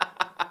tukka.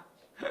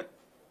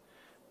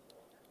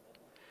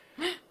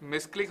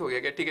 Misclick हो गया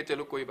क्या? ठीक है,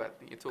 चलो कोई बात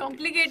नहीं. It's okay.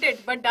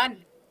 Complicated, but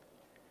done.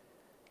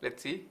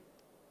 Let's see.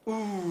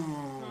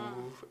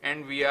 Ooh,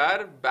 and we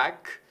are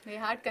back. They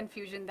had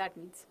confusion, that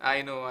means.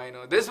 I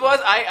know. This was,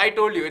 I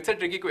told you, it's a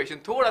tricky question.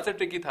 थोड़ा सा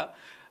tricky था.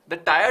 The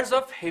tires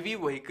of heavy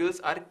vehicles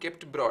are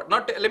kept broad.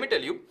 Now, let me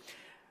tell you,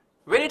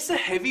 when it's a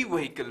heavy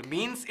vehicle,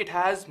 means it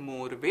has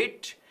more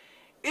weight.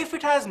 If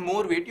it has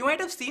more weight, you might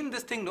have seen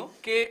this thing, no?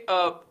 कि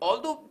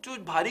although जो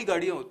भारी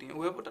गाड़ियाँ होती हैं,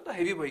 वो पता था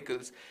heavy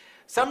vehicles.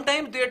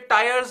 Sometimes their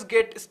tires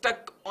get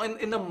stuck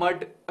in the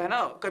mud, है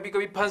ना?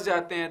 कभी-कभी फंस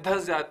जाते हैं,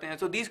 धंस जाते हैं.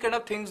 So these kind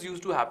of things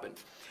used to happen.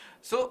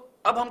 So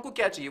अब हमको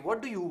क्या चाहिए?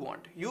 What do you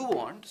want? You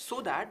want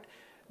so that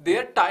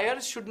their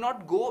tires should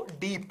not go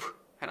deep,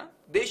 है ना?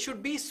 They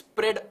should be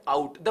spread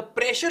out. The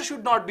pressure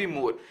should not be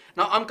more.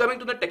 Now I'm coming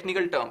to the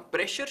technical term.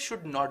 Pressure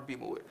should not be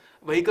more.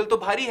 Vehicle तो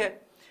भारी है.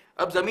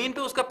 अब जमीन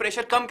पे उसका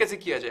pressure कम कैसे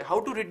किया जाए? How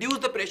to reduce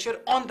the pressure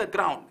on the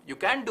ground? You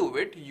can do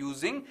it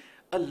using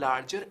a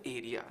larger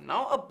area.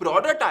 Now a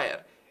broader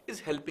tire is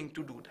helping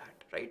to do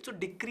that, right? So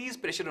decrease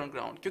pressure on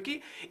ground.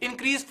 क्योंकि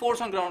increase force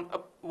on ground.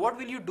 What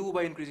will you do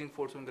by increasing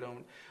force on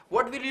ground?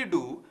 What will you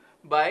do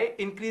by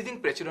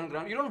increasing pressure on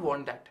ground? You don't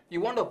want that.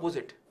 You want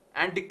opposite.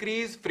 And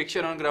decrease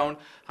friction on ground.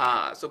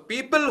 So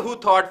people who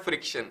thought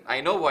friction,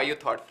 I know why you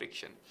thought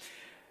friction.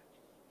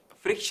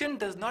 Friction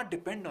does not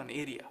depend on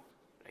area,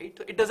 right?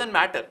 So it doesn't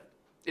matter.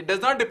 It does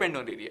not depend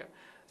on area.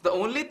 The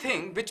only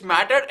thing which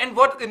mattered, and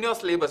what in your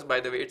syllabus,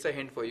 by the way, it's a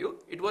hint for you,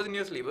 it was in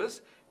your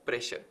syllabus,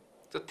 pressure.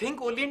 So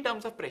think only in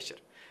terms of pressure.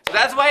 So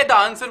that's why the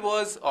answer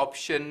was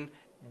option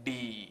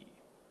D,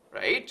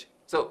 right?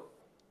 So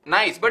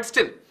nice, but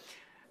still,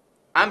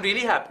 I'm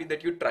really happy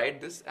that you tried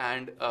this,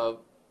 and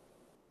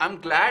I'm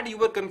glad you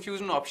were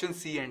confused on option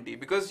C and D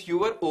because you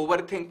were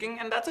overthinking,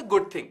 and that's a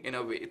good thing in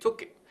a way. It's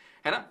okay.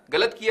 है ना?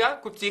 गलत किया,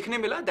 कुछ सीखने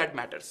मिला, that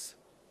matters.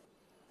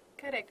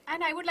 Correct.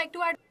 And I would like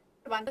to add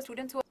one, the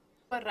students who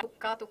are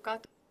tukka.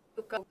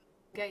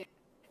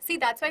 See,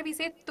 that's why we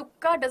say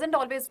tukka doesn't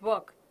always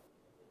work.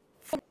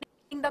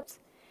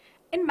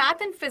 In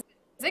math and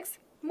physics,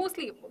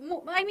 mostly,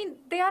 I mean,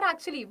 they are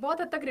actually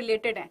बहुत हद तक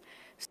related हैं.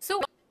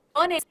 So,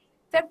 learn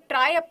except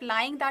try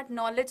applying that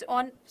knowledge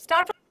on,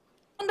 start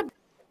from the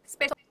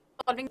special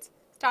solving,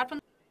 start from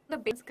the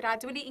base,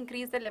 gradually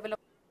increase the level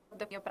of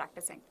the you're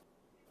practicing.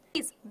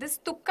 Please, this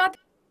tukka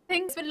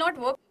things will not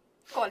work.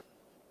 Call.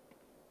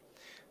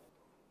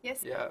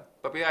 Yes. Yeah,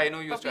 Papiya, I know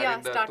you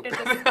started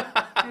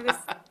this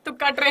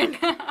tukka trend.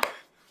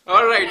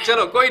 All right,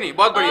 chalo, koi nahi,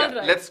 bahut badhiya.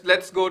 Right.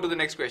 Let's go to the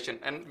next question,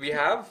 and we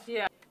have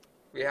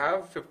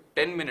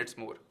 10 minutes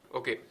more.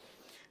 Okay.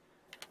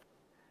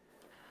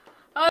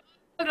 All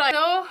right.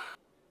 So,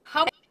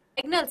 how many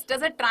diagonals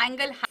does a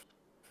triangle have?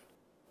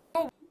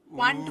 So,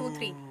 1, 2,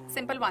 3.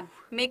 Simple one.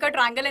 Make a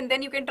triangle, and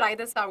then you can try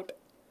this out.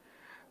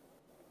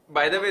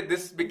 By the way,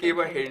 this became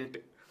a hint.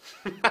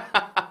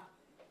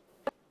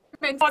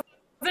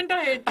 Wasn't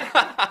a hint.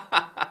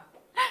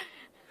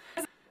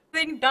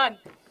 Thing done.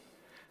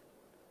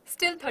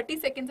 Still 30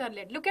 seconds are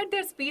left. Look at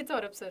their speed,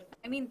 Saurabh Sir.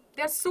 I mean,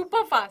 they are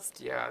super fast.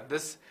 Yeah,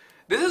 this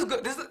is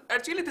good.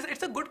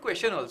 It's a good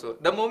question also.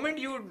 The moment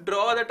you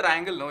draw the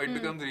triangle, no, it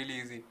becomes really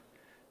easy.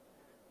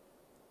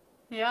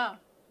 Yeah.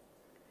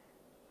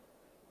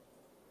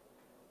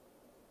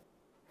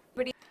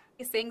 But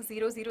he's saying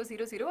 0, 0,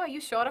 0, 0. Are you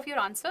sure of your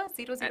answer?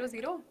 0, 0,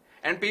 0.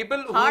 And people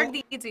who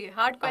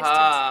hard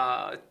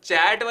questions.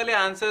 Chat wale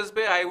answers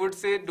pe I would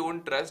say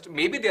don't trust.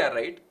 Maybe they are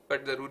right,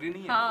 but zaruri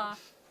nahi hai.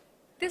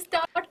 They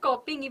start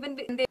copying even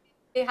when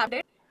they have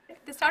it.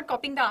 They start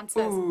copying the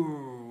answers.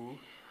 Ooh.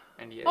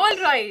 And yes. All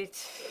right.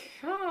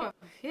 Oh,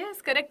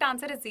 yes, correct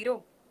answer is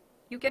 0.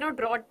 You cannot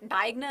draw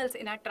diagonals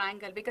in a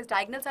triangle because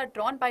diagonals are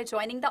drawn by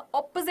joining the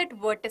opposite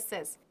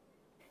vertices.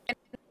 You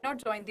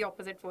cannot join the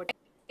opposite vertex.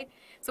 Right?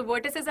 So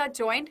vertices are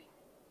joined.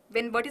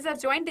 When vertices are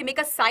joined, they make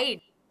a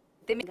side.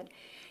 They make.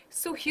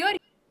 So here,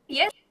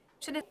 yes.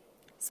 So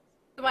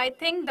I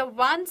think the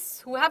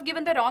ones who have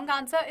given the wrong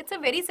answer, it's a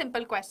very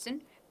simple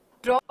question.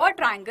 Draw a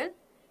triangle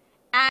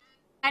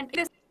and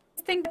this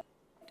thing,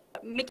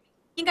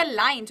 making a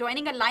line,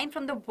 joining a line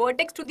from the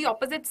vertex to the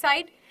opposite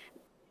side.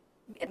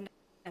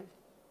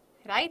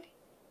 Right?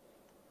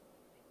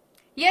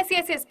 Yes.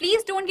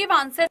 Please don't give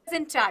answers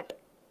in chat.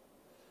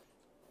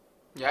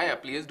 Yeah,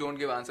 please don't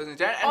give answers in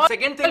chat. And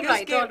second thing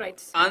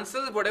is,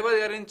 answers, whatever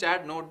they are in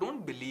chat, no,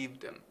 don't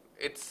believe them.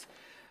 It's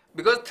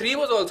because 3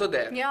 was also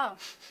there. Yeah.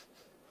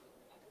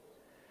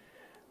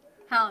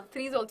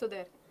 3 is also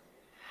there.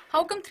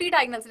 How come 3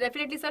 diagonals?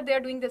 Definitely, sir, they are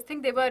doing this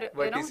thing. They were,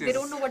 they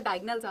don't know what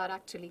diagonals are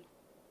actually.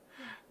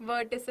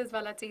 Vertices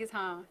wala cheez,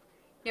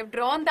 You have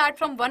drawn that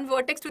from one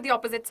vertex to the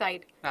opposite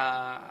side.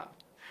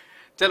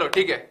 Chalo,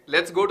 theek hai.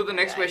 Let's go to the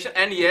next question.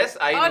 And yes,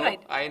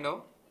 I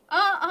know.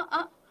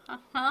 Right.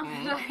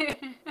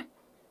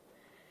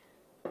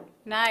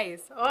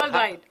 Nice. All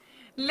right.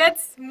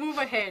 Let's move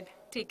ahead.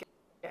 Theek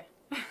hai.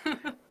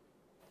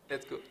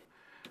 Let's go.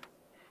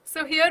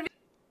 So here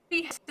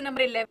we have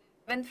number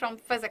 11 from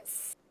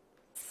physics.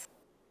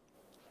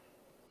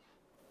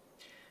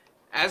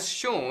 As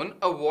shown,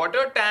 a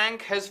water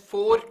tank has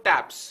 4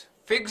 taps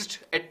fixed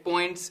at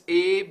points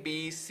A,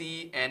 B,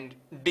 C and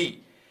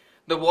D.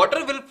 The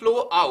water will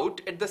flow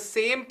out at the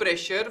same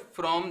pressure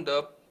from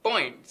the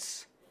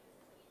points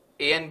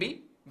A and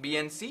B, B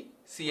and C,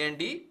 C and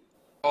D,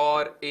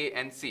 or A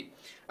and C.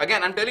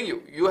 Again, I'm telling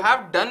you, you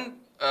have done,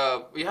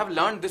 we have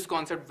learned this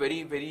concept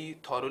very, very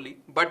thoroughly,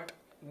 but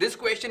this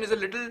question is a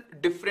little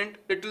different,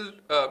 little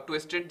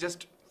twisted.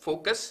 Just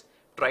focus,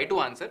 try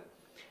to answer.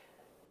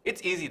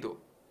 It's easy though,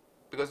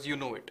 because you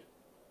know it.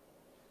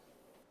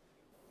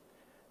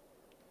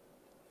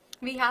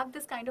 We have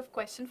this kind of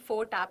question,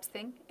 4 taps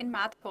thing in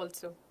math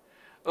also.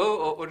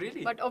 Oh,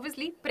 really? But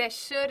obviously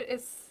pressure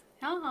is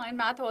in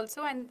math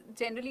also, and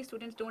generally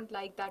students don't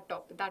like that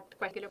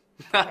particular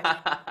question.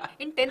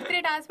 In 10th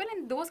grade as well,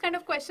 and those kind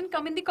of questions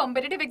come in the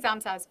competitive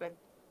exams as well.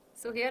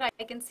 So here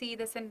I can see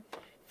this in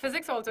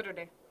physics also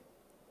today.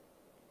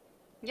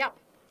 Yeah.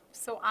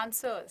 So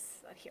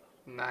answers are here.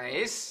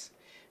 Nice.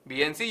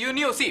 B and C, you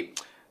knew. See,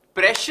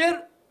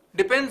 pressure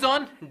depends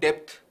on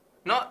depth.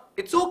 Now,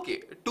 it's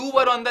okay. 2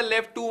 were on the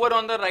left, 2 were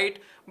on the right,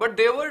 but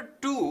there were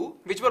 2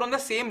 which were on the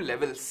same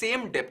level,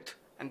 same depth.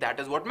 And that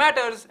is what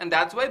matters. And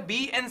that's why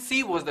B and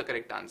C was the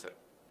correct answer.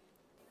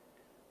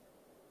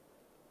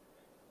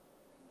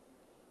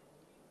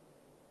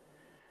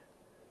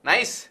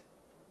 Nice.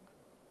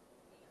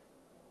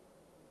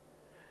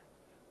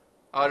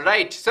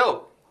 Alright,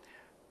 so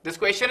this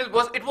question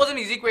was an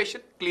easy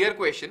question, clear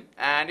question,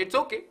 and it's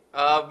okay.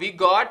 We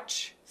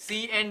got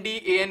C and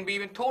D, A and B.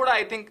 Thoda,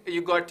 I think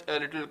you got a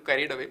little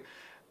carried away.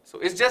 So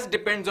it just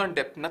depends on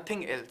depth,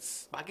 nothing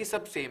else. Baki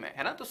sab same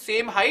hai na? So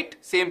same height,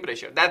 same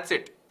pressure. That's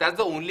it. That's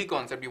the only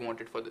concept you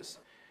wanted for this.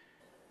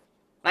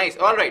 Nice.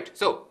 All right.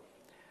 So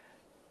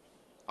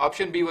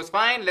option B was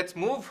fine. Let's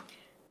move.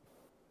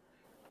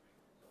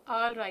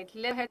 All right.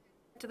 Let's head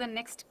to the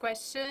next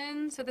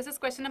question. So this is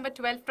question number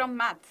 12 from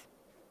math.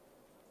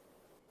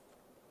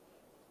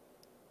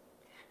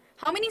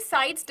 How many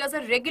sides does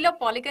a regular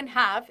polygon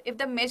have if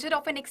the measure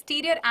of an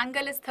exterior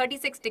angle is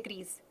 36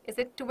 degrees? Is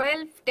it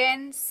 12,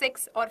 10,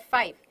 6 or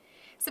 5?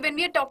 So when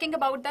we are talking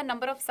about the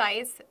number of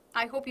sides,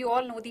 I hope you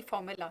all know the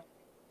formula,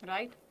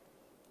 right?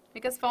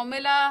 Because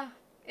formula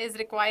is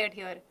required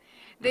here.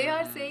 They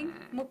are saying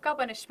mukka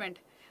punishment.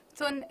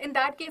 So in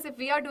that case, if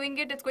we are doing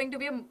it, it's going to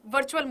be a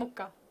virtual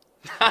mukka.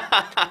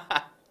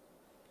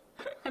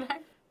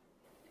 Right?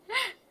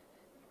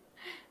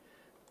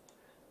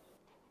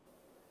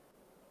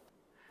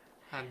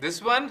 And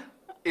this one,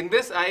 in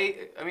this,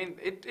 I mean,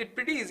 it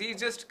pretty easy. It's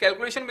just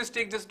calculation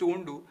mistake, just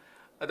don't do.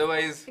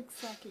 Otherwise.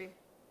 Exactly.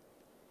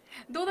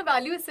 Though the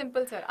value is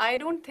simple, sir. I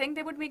don't think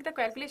they would make the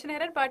calculation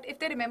error, but if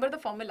they remember the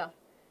formula.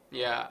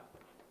 Yeah.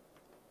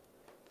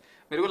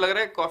 मेरे को लग रहा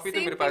है coffee तो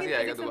मेरे पास ही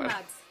आएगा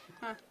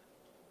दोबारा.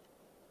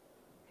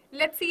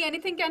 Let's see,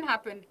 anything can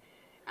happen.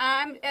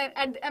 And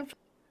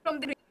from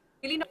the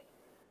really not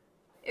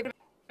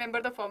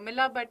remember the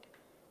formula, but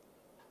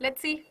let's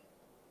see.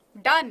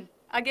 Done.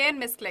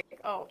 Again, misclick.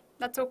 Oh,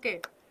 that's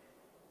okay.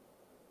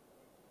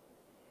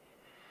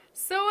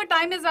 So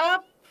time is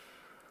up.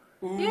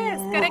 Ooh. Yes,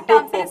 correct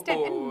answer is 10.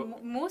 And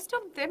most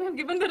of them have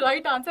given the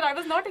right answer. I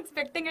was not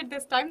expecting it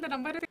this time. The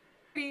number is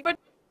 3, but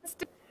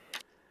still,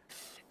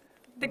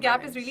 the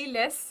gap is really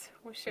less.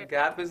 Oh shit.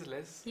 Gap is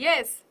less.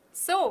 Yes.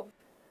 So,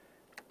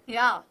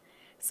 yeah.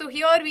 So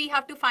here we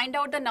have to find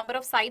out the number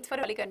of sides for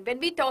a polygon. When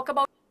we talk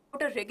about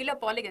a regular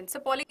polygon,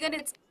 so polygon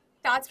it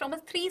starts from a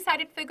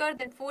 3-sided figure,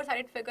 then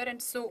 4-sided figure,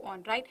 and so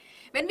on, right?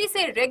 When we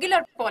say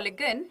regular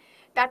polygon,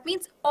 That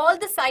means all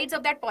the sides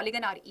of that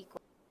polygon are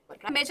equal.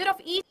 Right? Measure of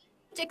each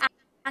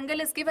angle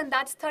is given,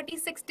 that's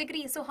 36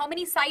 degrees. So how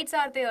many sides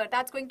are there?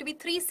 That's going to be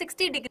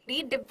 360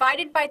 degrees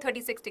divided by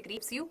 36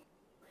 degrees. You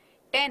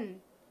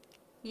 10.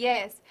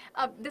 Yes.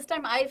 This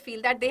time I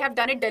feel that they have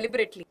done it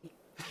deliberately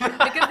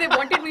because they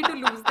wanted me to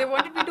lose. They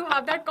wanted me to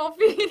have that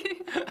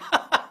coffee.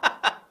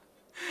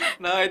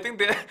 No, I think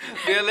they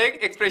are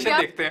like expression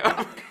देखते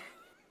हैं.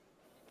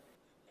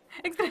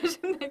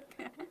 Expression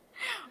देखते हैं.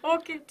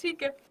 Okay,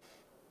 ठीक है.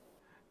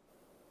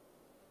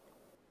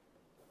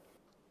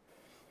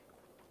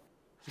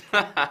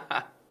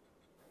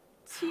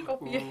 ठीक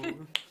coffee है.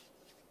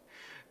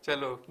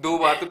 चलो 2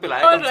 बार तो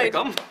पिलाया कम से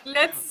कम.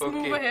 Let's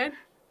move ahead.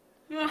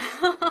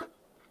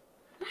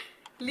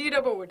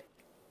 Leaderboard.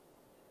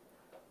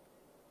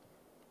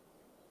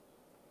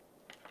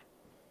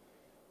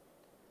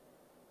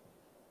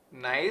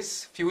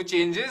 Nice. Few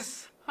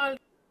changes. All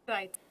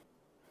right.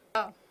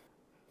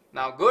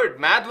 Now good.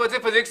 Math versus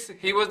physics.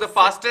 He was the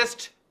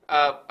fastest.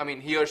 I mean,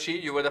 he or she.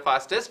 You were the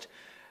fastest.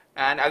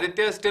 And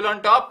Aditya is still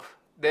on top.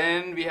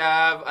 Then we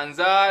have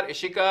Anzar,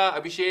 Ishika,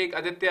 Abhishek,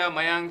 Aditya,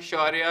 Mayank,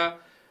 Shaurya,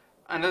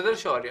 another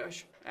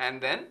Shaurya,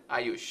 and then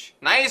Ayush.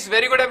 Nice.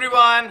 Very good,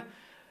 everyone.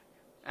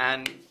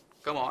 And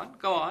come on,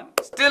 come on.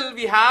 Still,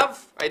 we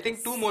have, I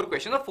think, 2 more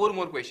questions or 4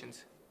 more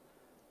questions.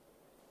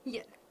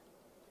 Yeah.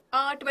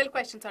 12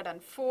 questions are done.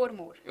 4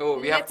 more. Oh,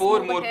 we have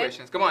 4 more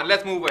questions. Come on,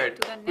 let's move ahead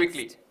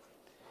quickly.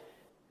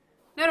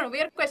 No, we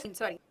are questions.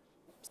 Sorry.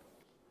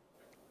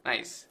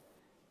 Nice.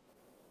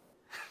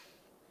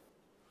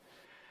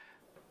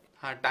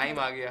 Time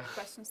आ गया.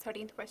 Questions.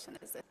 13th question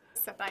is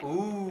this. Time.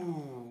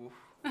 Ooh.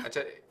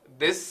 Achha,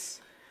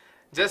 this.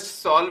 Just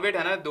solve it,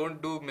 Hannah.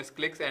 Don't do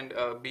misclicks and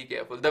be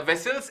careful. The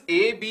vessels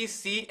A, B,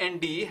 C and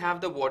D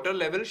have the water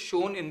level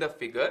shown in the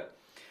figure.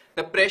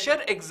 The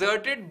pressure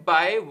exerted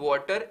by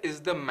water is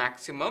the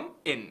maximum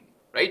in,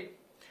 right?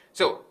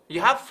 So,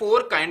 you have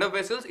 4 kind of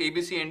vessels, A,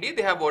 B, C and D.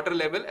 They have water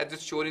level as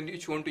it's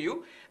shown to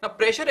you. Now,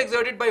 pressure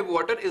exerted by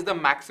water is the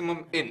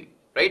maximum in,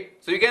 right?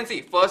 So, you can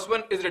see first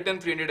one is written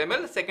 300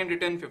 ml, second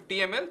written 50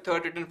 ml,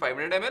 third written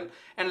 500 ml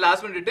and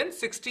last one written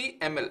 60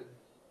 ml.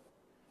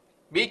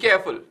 Be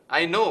careful.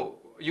 I know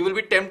you will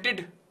be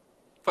tempted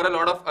for a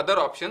lot of other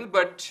options,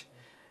 but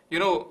you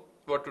know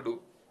what to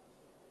do.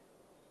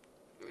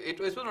 It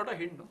was not a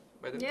hint, no?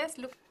 By the way. Yes,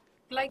 look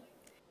like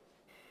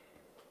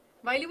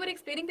while you were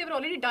explaining, they were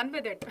already done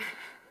with it.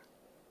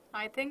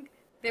 I think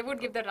they would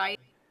give the right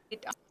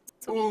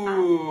answer.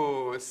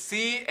 Ooh,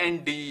 C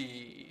and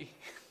D.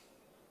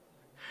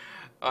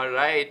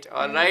 Alright,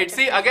 alright.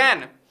 See,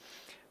 again,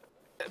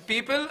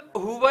 people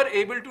who were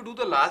able to do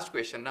the last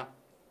question, na,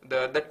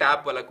 the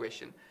tab wala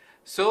question.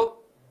 So,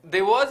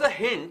 there was a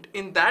hint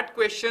in that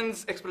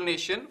question's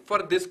explanation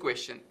for this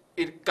question.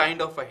 It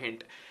kind of a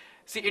hint.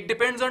 See, it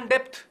depends on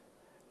depth.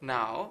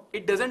 Now,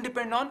 it doesn't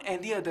depend on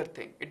any other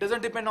thing. It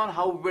doesn't depend on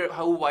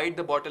how wide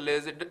the bottle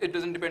is. It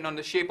doesn't depend on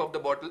the shape of the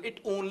bottle. It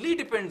only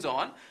depends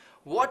on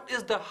what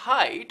is the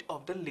height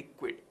of the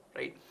liquid,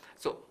 right?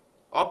 So,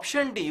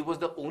 option D was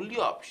the only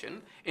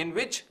option in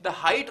which the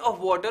height of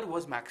water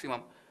was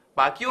maximum.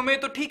 बाकियों में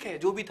तो ठीक है,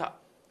 जो भी था.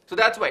 So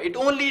that's why it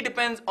only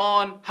depends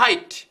on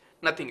height,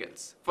 nothing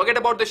else. Forget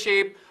about the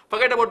shape,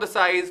 forget about the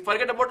size,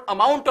 forget about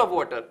amount of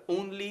water.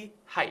 Only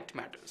height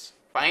matters.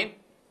 Fine?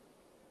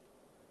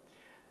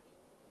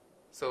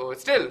 So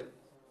still.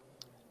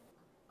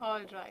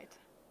 All right.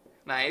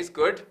 Nice,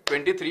 good.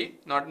 23,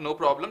 no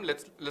problem.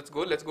 Let's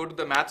go to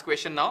the maths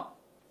question now.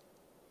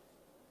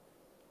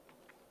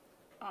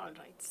 All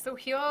right. So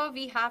here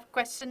we have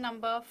question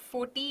number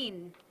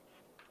 14.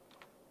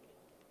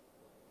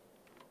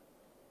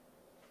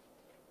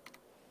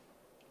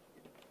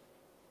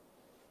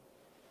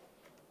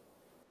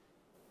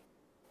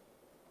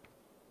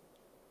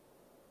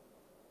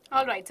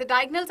 Alright, so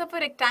diagonals of a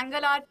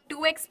rectangle are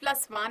 2x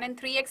plus 1 and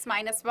 3x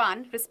minus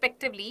 1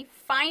 respectively.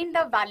 Find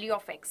the value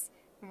of x.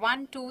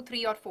 1, 2,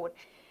 3 or 4.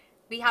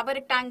 We have a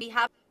rectangle, we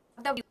have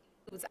the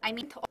values, I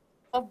mean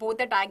of both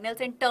the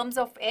diagonals in terms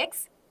of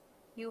x.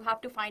 You have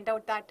to find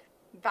out that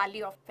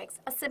value of x.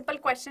 A simple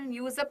question,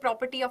 use the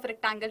property of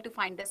rectangle to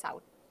find this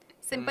out.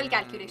 Simple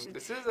calculation.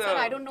 This is Sir,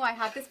 I don't know, I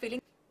have this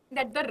feeling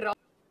that the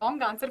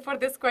wrong answer for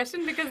this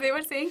question because they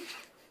were saying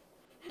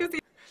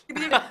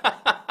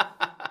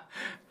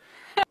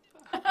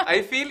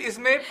I feel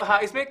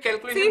इसमें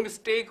calculation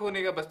mistake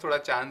होने का बस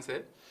थोड़ा chance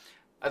है.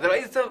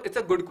 Otherwise, it's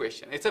a good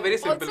question. It's a very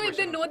simple question. Also, if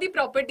they know the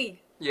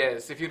property.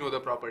 Yes, if you know the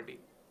property.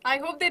 I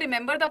hope they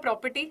remember the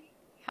property.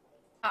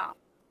 हाँ.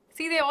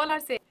 See, they all are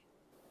saying,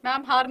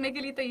 ma'am हारने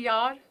के लिए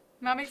तैयार.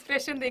 Ma'am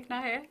expression देखना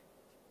है.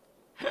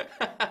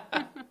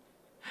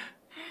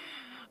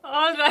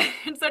 All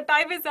right. So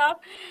time is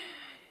up.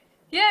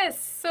 Yes.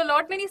 So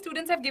lot many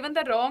students have given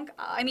the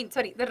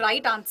the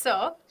right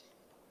answer.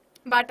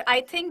 But I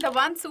think the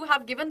ones who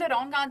have given the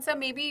wrong answer,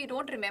 maybe you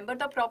don't remember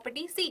the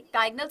property. See,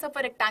 diagonals of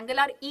a rectangle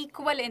are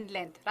equal in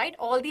length, right?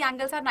 All the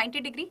angles are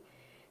 90 degrees.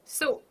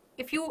 So,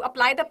 if you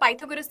apply the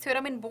Pythagoras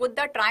theorem in both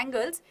the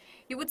triangles,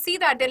 you would see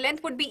that their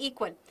length would be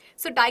equal.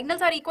 So,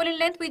 diagonals are equal in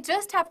length. We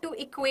just have to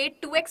equate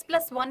 2x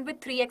plus 1 with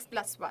 3x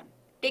plus 1.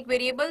 take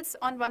variables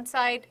on one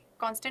side,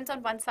 constants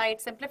on one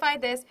side, simplify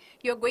this,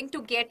 you're going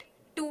to get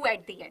 2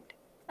 at the end.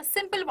 A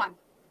simple one.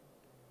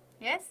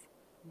 Yes?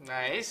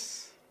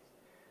 Nice.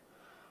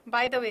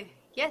 By the way,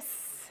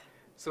 yes.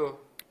 So,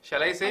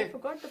 shall I say? I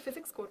forgot the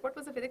physics score. What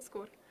was the physics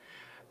score?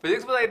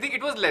 Physics was, I think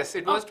it was less.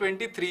 It was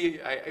 23,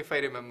 if I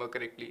remember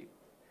correctly.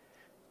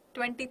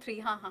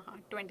 23,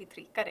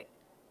 23, correct.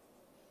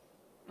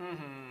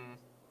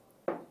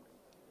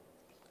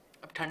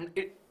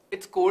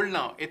 It's cold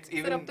now. It's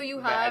even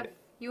Sir, bad.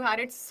 you had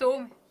it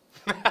so...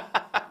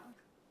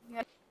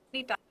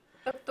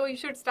 So you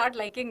should start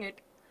liking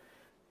it.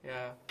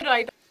 Yeah.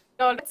 Right.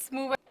 Let's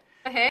move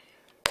ahead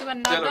to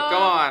another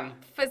come on.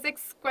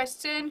 Physics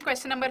question.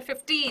 Question number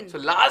 15. So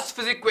last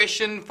physics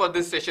question for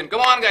this session.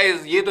 Come on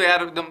guys. ये तो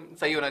यार एकदम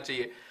सही होना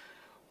चाहिए.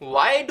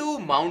 Why do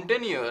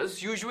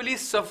mountaineers usually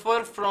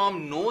suffer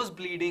from nose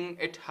bleeding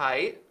at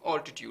high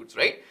altitudes,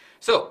 right?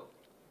 So,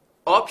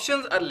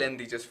 options are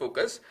lengthy, just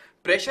focus.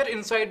 Pressure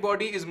inside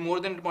body is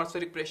more than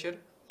atmospheric pressure.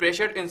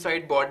 Pressure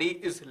inside body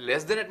is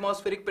less than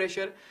atmospheric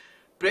pressure.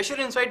 Pressure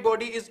inside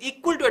body is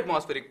equal to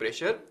atmospheric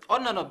pressure, or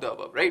none of the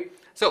above, right?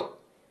 So,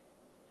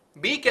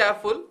 be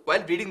careful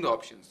while reading the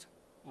options.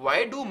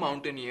 Why do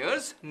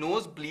mountaineers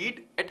nose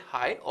bleed at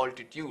high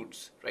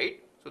altitudes,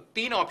 right? So,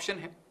 3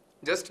 options हैं.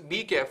 Just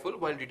be careful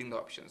while reading the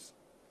options.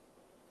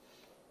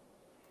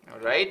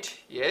 Alright,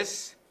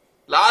 yes.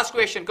 Last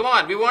question, come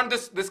on, we want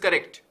this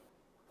correct.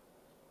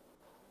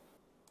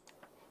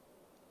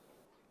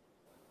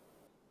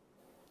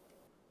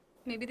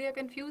 Maybe they are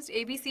confused.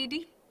 A, B, C,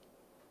 D?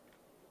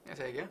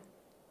 ऐसा है क्या?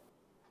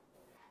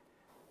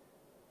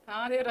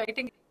 They are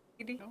writing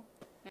D. No.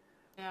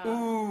 Yeah.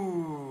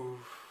 Ooh.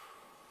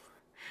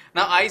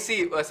 Now I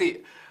see,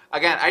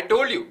 again, I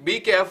told you, be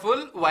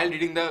careful while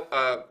reading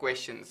the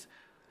questions.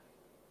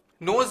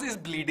 Nose is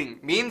bleeding,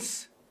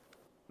 means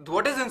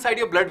what is inside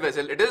your blood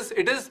vessel? It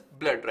is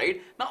blood, right?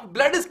 Now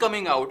blood is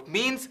coming out,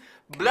 means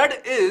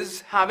blood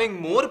is having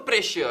more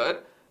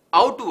pressure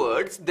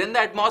outwards than the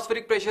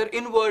atmospheric pressure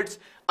inwards.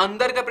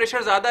 अंदर का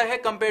pressure ज़्यादा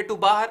है compared to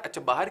बाहर.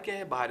 अच्छा बाहर क्या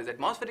है? बाहर is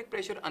atmospheric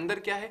pressure. अंदर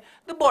क्या है?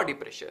 The body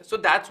pressure. So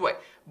that's why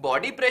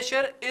body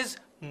pressure is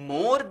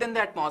more than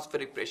the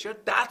atmospheric pressure.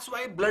 That's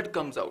why blood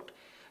comes out.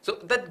 So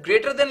that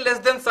greater than less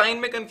than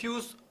sign may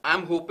confuse.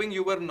 I'm hoping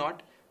you were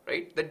not.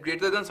 Right? That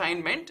greater than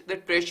sign meant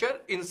that pressure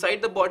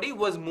inside the body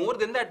was more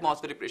than the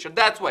atmospheric pressure.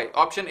 That's why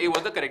option A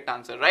was the correct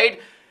answer,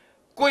 right?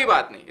 कोई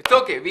बात नहीं. It's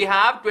okay. We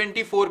have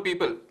 24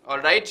 people. All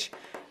right.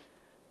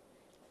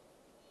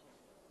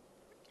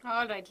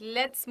 All right.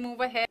 Let's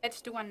move ahead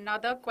to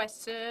another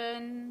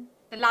question.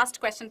 The last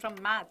question from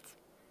math.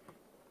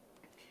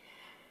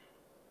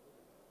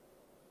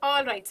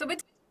 All right. So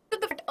which is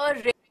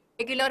a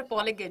regular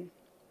polygon?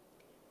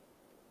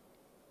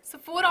 So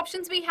 4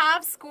 options we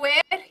have: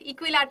 square,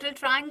 equilateral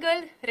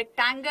triangle,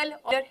 rectangle,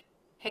 or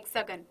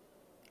hexagon.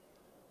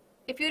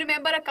 If you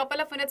remember a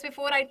couple of minutes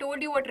before, I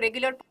told you what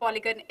regular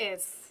polygon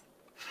is.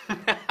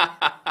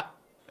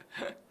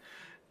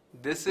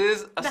 This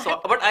is a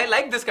but I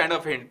like this kind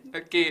of hint.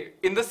 Okay,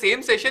 in the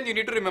same session you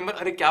need to remember,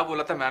 अरे क्या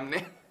बोला था ma'am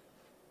ने?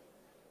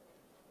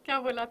 क्या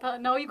बोला था?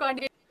 Now you can't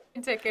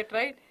check it,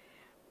 right?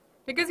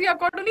 Because you have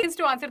got only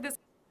to answer this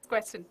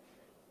question.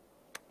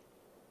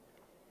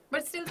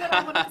 But still, sir,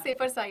 I'm on the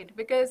safer side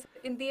because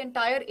in the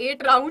entire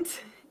 8 rounds.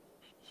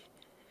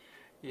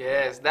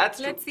 Yes, that's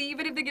true. Let's see,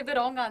 even if they give the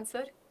wrong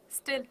answer,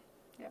 still.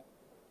 Yeah.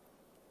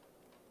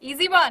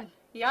 Easy one.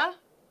 Yeah?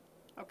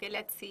 Okay,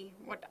 let's see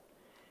what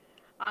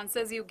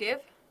answers you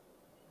give.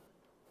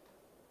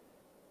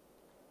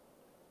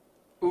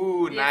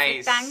 Ooh, Yes,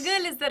 nice.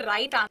 rectangle is the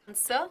right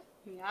answer.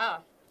 Yeah.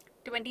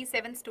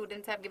 27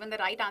 students have given the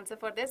right answer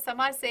for this.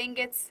 Some are saying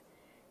it's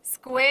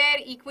square,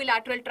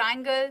 equilateral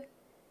triangle,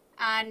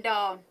 and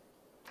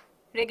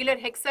regular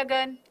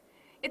hexagon.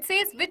 It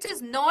says which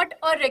is not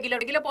a regular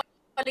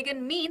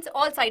polygon means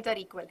all sides are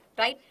equal,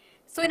 right?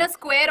 So in a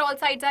square all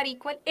sides are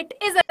equal. It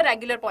is a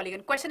regular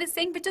polygon. Question is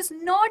saying which is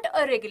not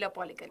a regular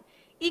polygon.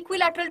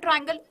 Equilateral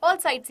triangle, all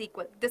sides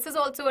equal. This is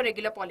also a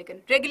regular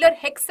polygon. Regular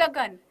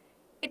hexagon,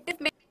 it is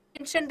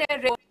mentioned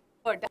there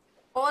word that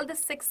all the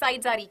 6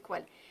 sides are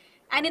equal.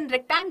 And in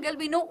rectangle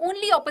we know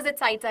only opposite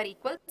sides are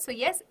equal. So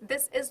yes,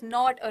 this is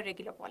not a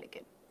regular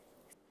polygon.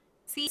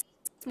 See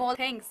small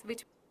things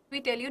which we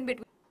tell you in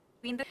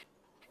between the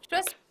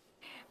trust.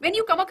 When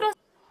you come across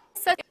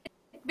such,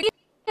 it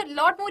becomes a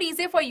lot more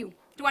easier for you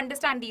to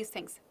understand these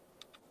things.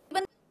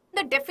 Even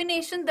the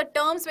definition, the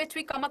terms which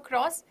we come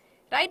across,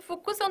 right?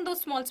 Focus on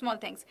those small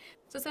things.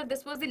 So sir,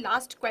 this was the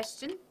last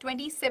question.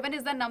 27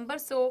 is the number,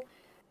 so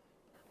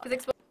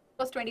physics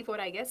was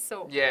 24, I guess.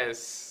 So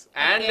yes,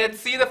 and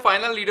let's see the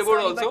final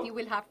leaderboard also. But you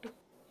will have to.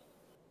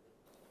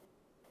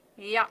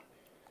 Yeah.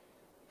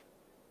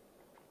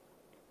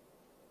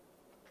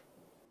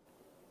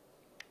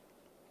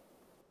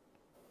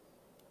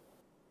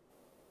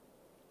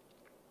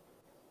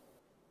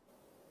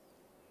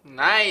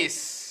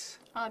 Nice.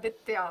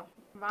 Aditya.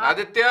 Wow.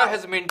 Aditya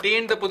has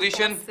maintained the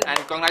position, Awesome. and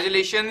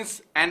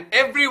congratulations, and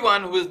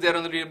everyone who is there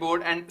on the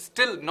leaderboard and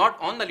still not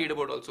on the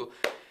leaderboard also.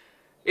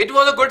 It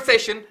was a good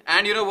session,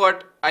 and you know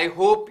what? I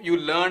hope you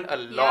learned a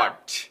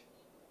lot.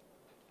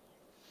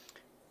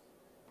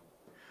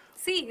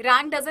 See,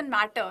 rank doesn't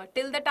matter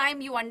till the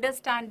time you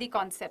understand the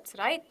concepts,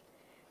 right?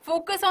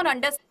 Focus on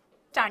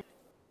understanding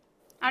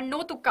and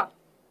no tukka.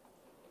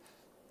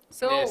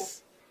 So,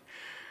 Yes.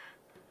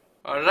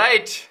 All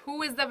right.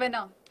 who is the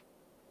winner?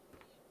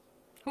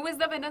 Who is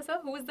the winner, sir?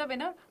 Who is the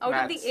winner? Out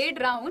of the Maths.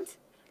 8 rounds,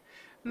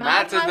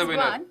 Maths is has the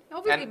winner. won.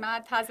 Obviously, And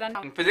math has run.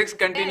 in physics,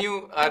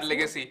 continue our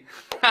legacy.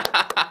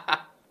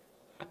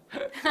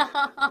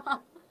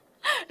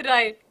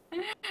 Right.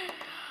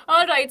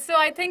 All right. So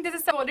I think this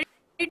is already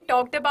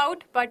talked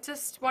about, but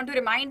just want to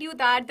remind you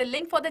that the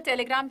link for the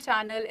Telegram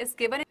channel is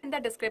given in the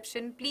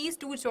description. Please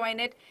do join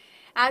it.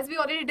 As we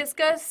already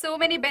discussed, so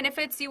many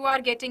benefits you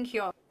are getting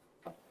here.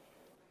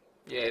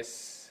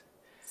 Yes.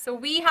 So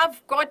we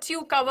have got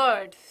you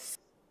covered.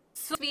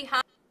 So we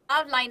have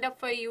lined up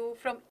for you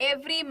from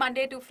every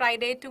Monday to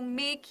Friday to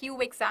make you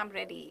exam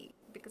ready,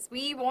 because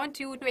we want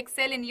you to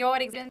excel in your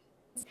exams.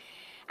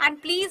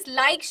 And please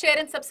like, share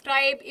and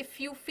subscribe if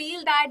you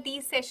feel that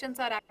these sessions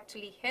are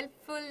actually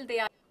helpful. They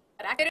are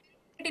accurate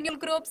in your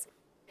groups,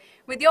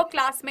 with your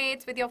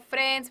classmates, with your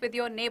friends, with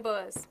your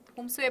neighbors,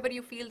 whomsoever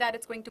you feel that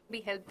it's going to be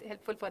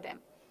helpful for them.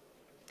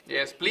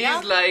 Yes,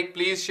 please like,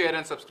 please share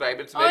and subscribe.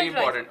 It's very All right.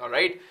 important, all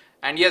right?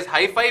 And yes,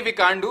 high five we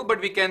can't do,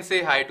 but we can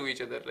say hi to each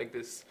other like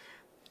this.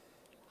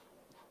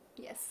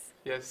 Yes.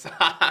 Yes.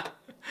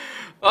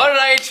 All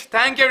right.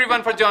 Thank you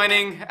everyone for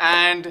joining.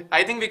 And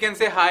I think we can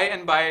say hi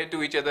and bye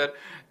to each other.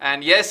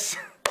 And yes.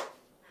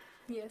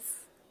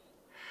 Yes.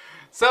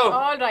 So.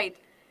 All right.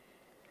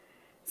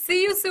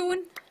 See you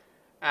soon.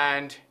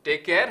 And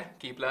take care.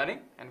 Keep learning.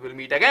 And we'll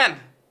meet again.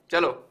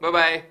 Chalo.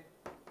 Bye-bye.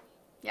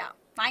 Yeah.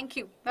 Thank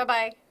you.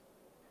 Bye-bye.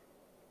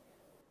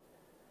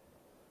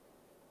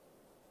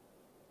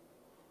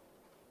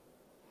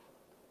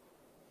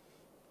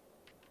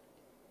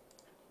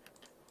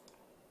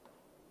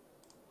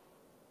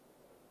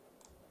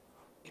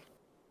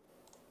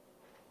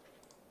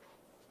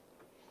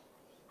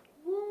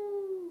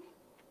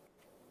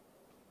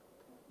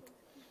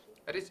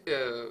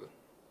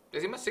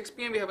 Resima, 6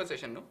 p.m. we have a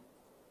session, no?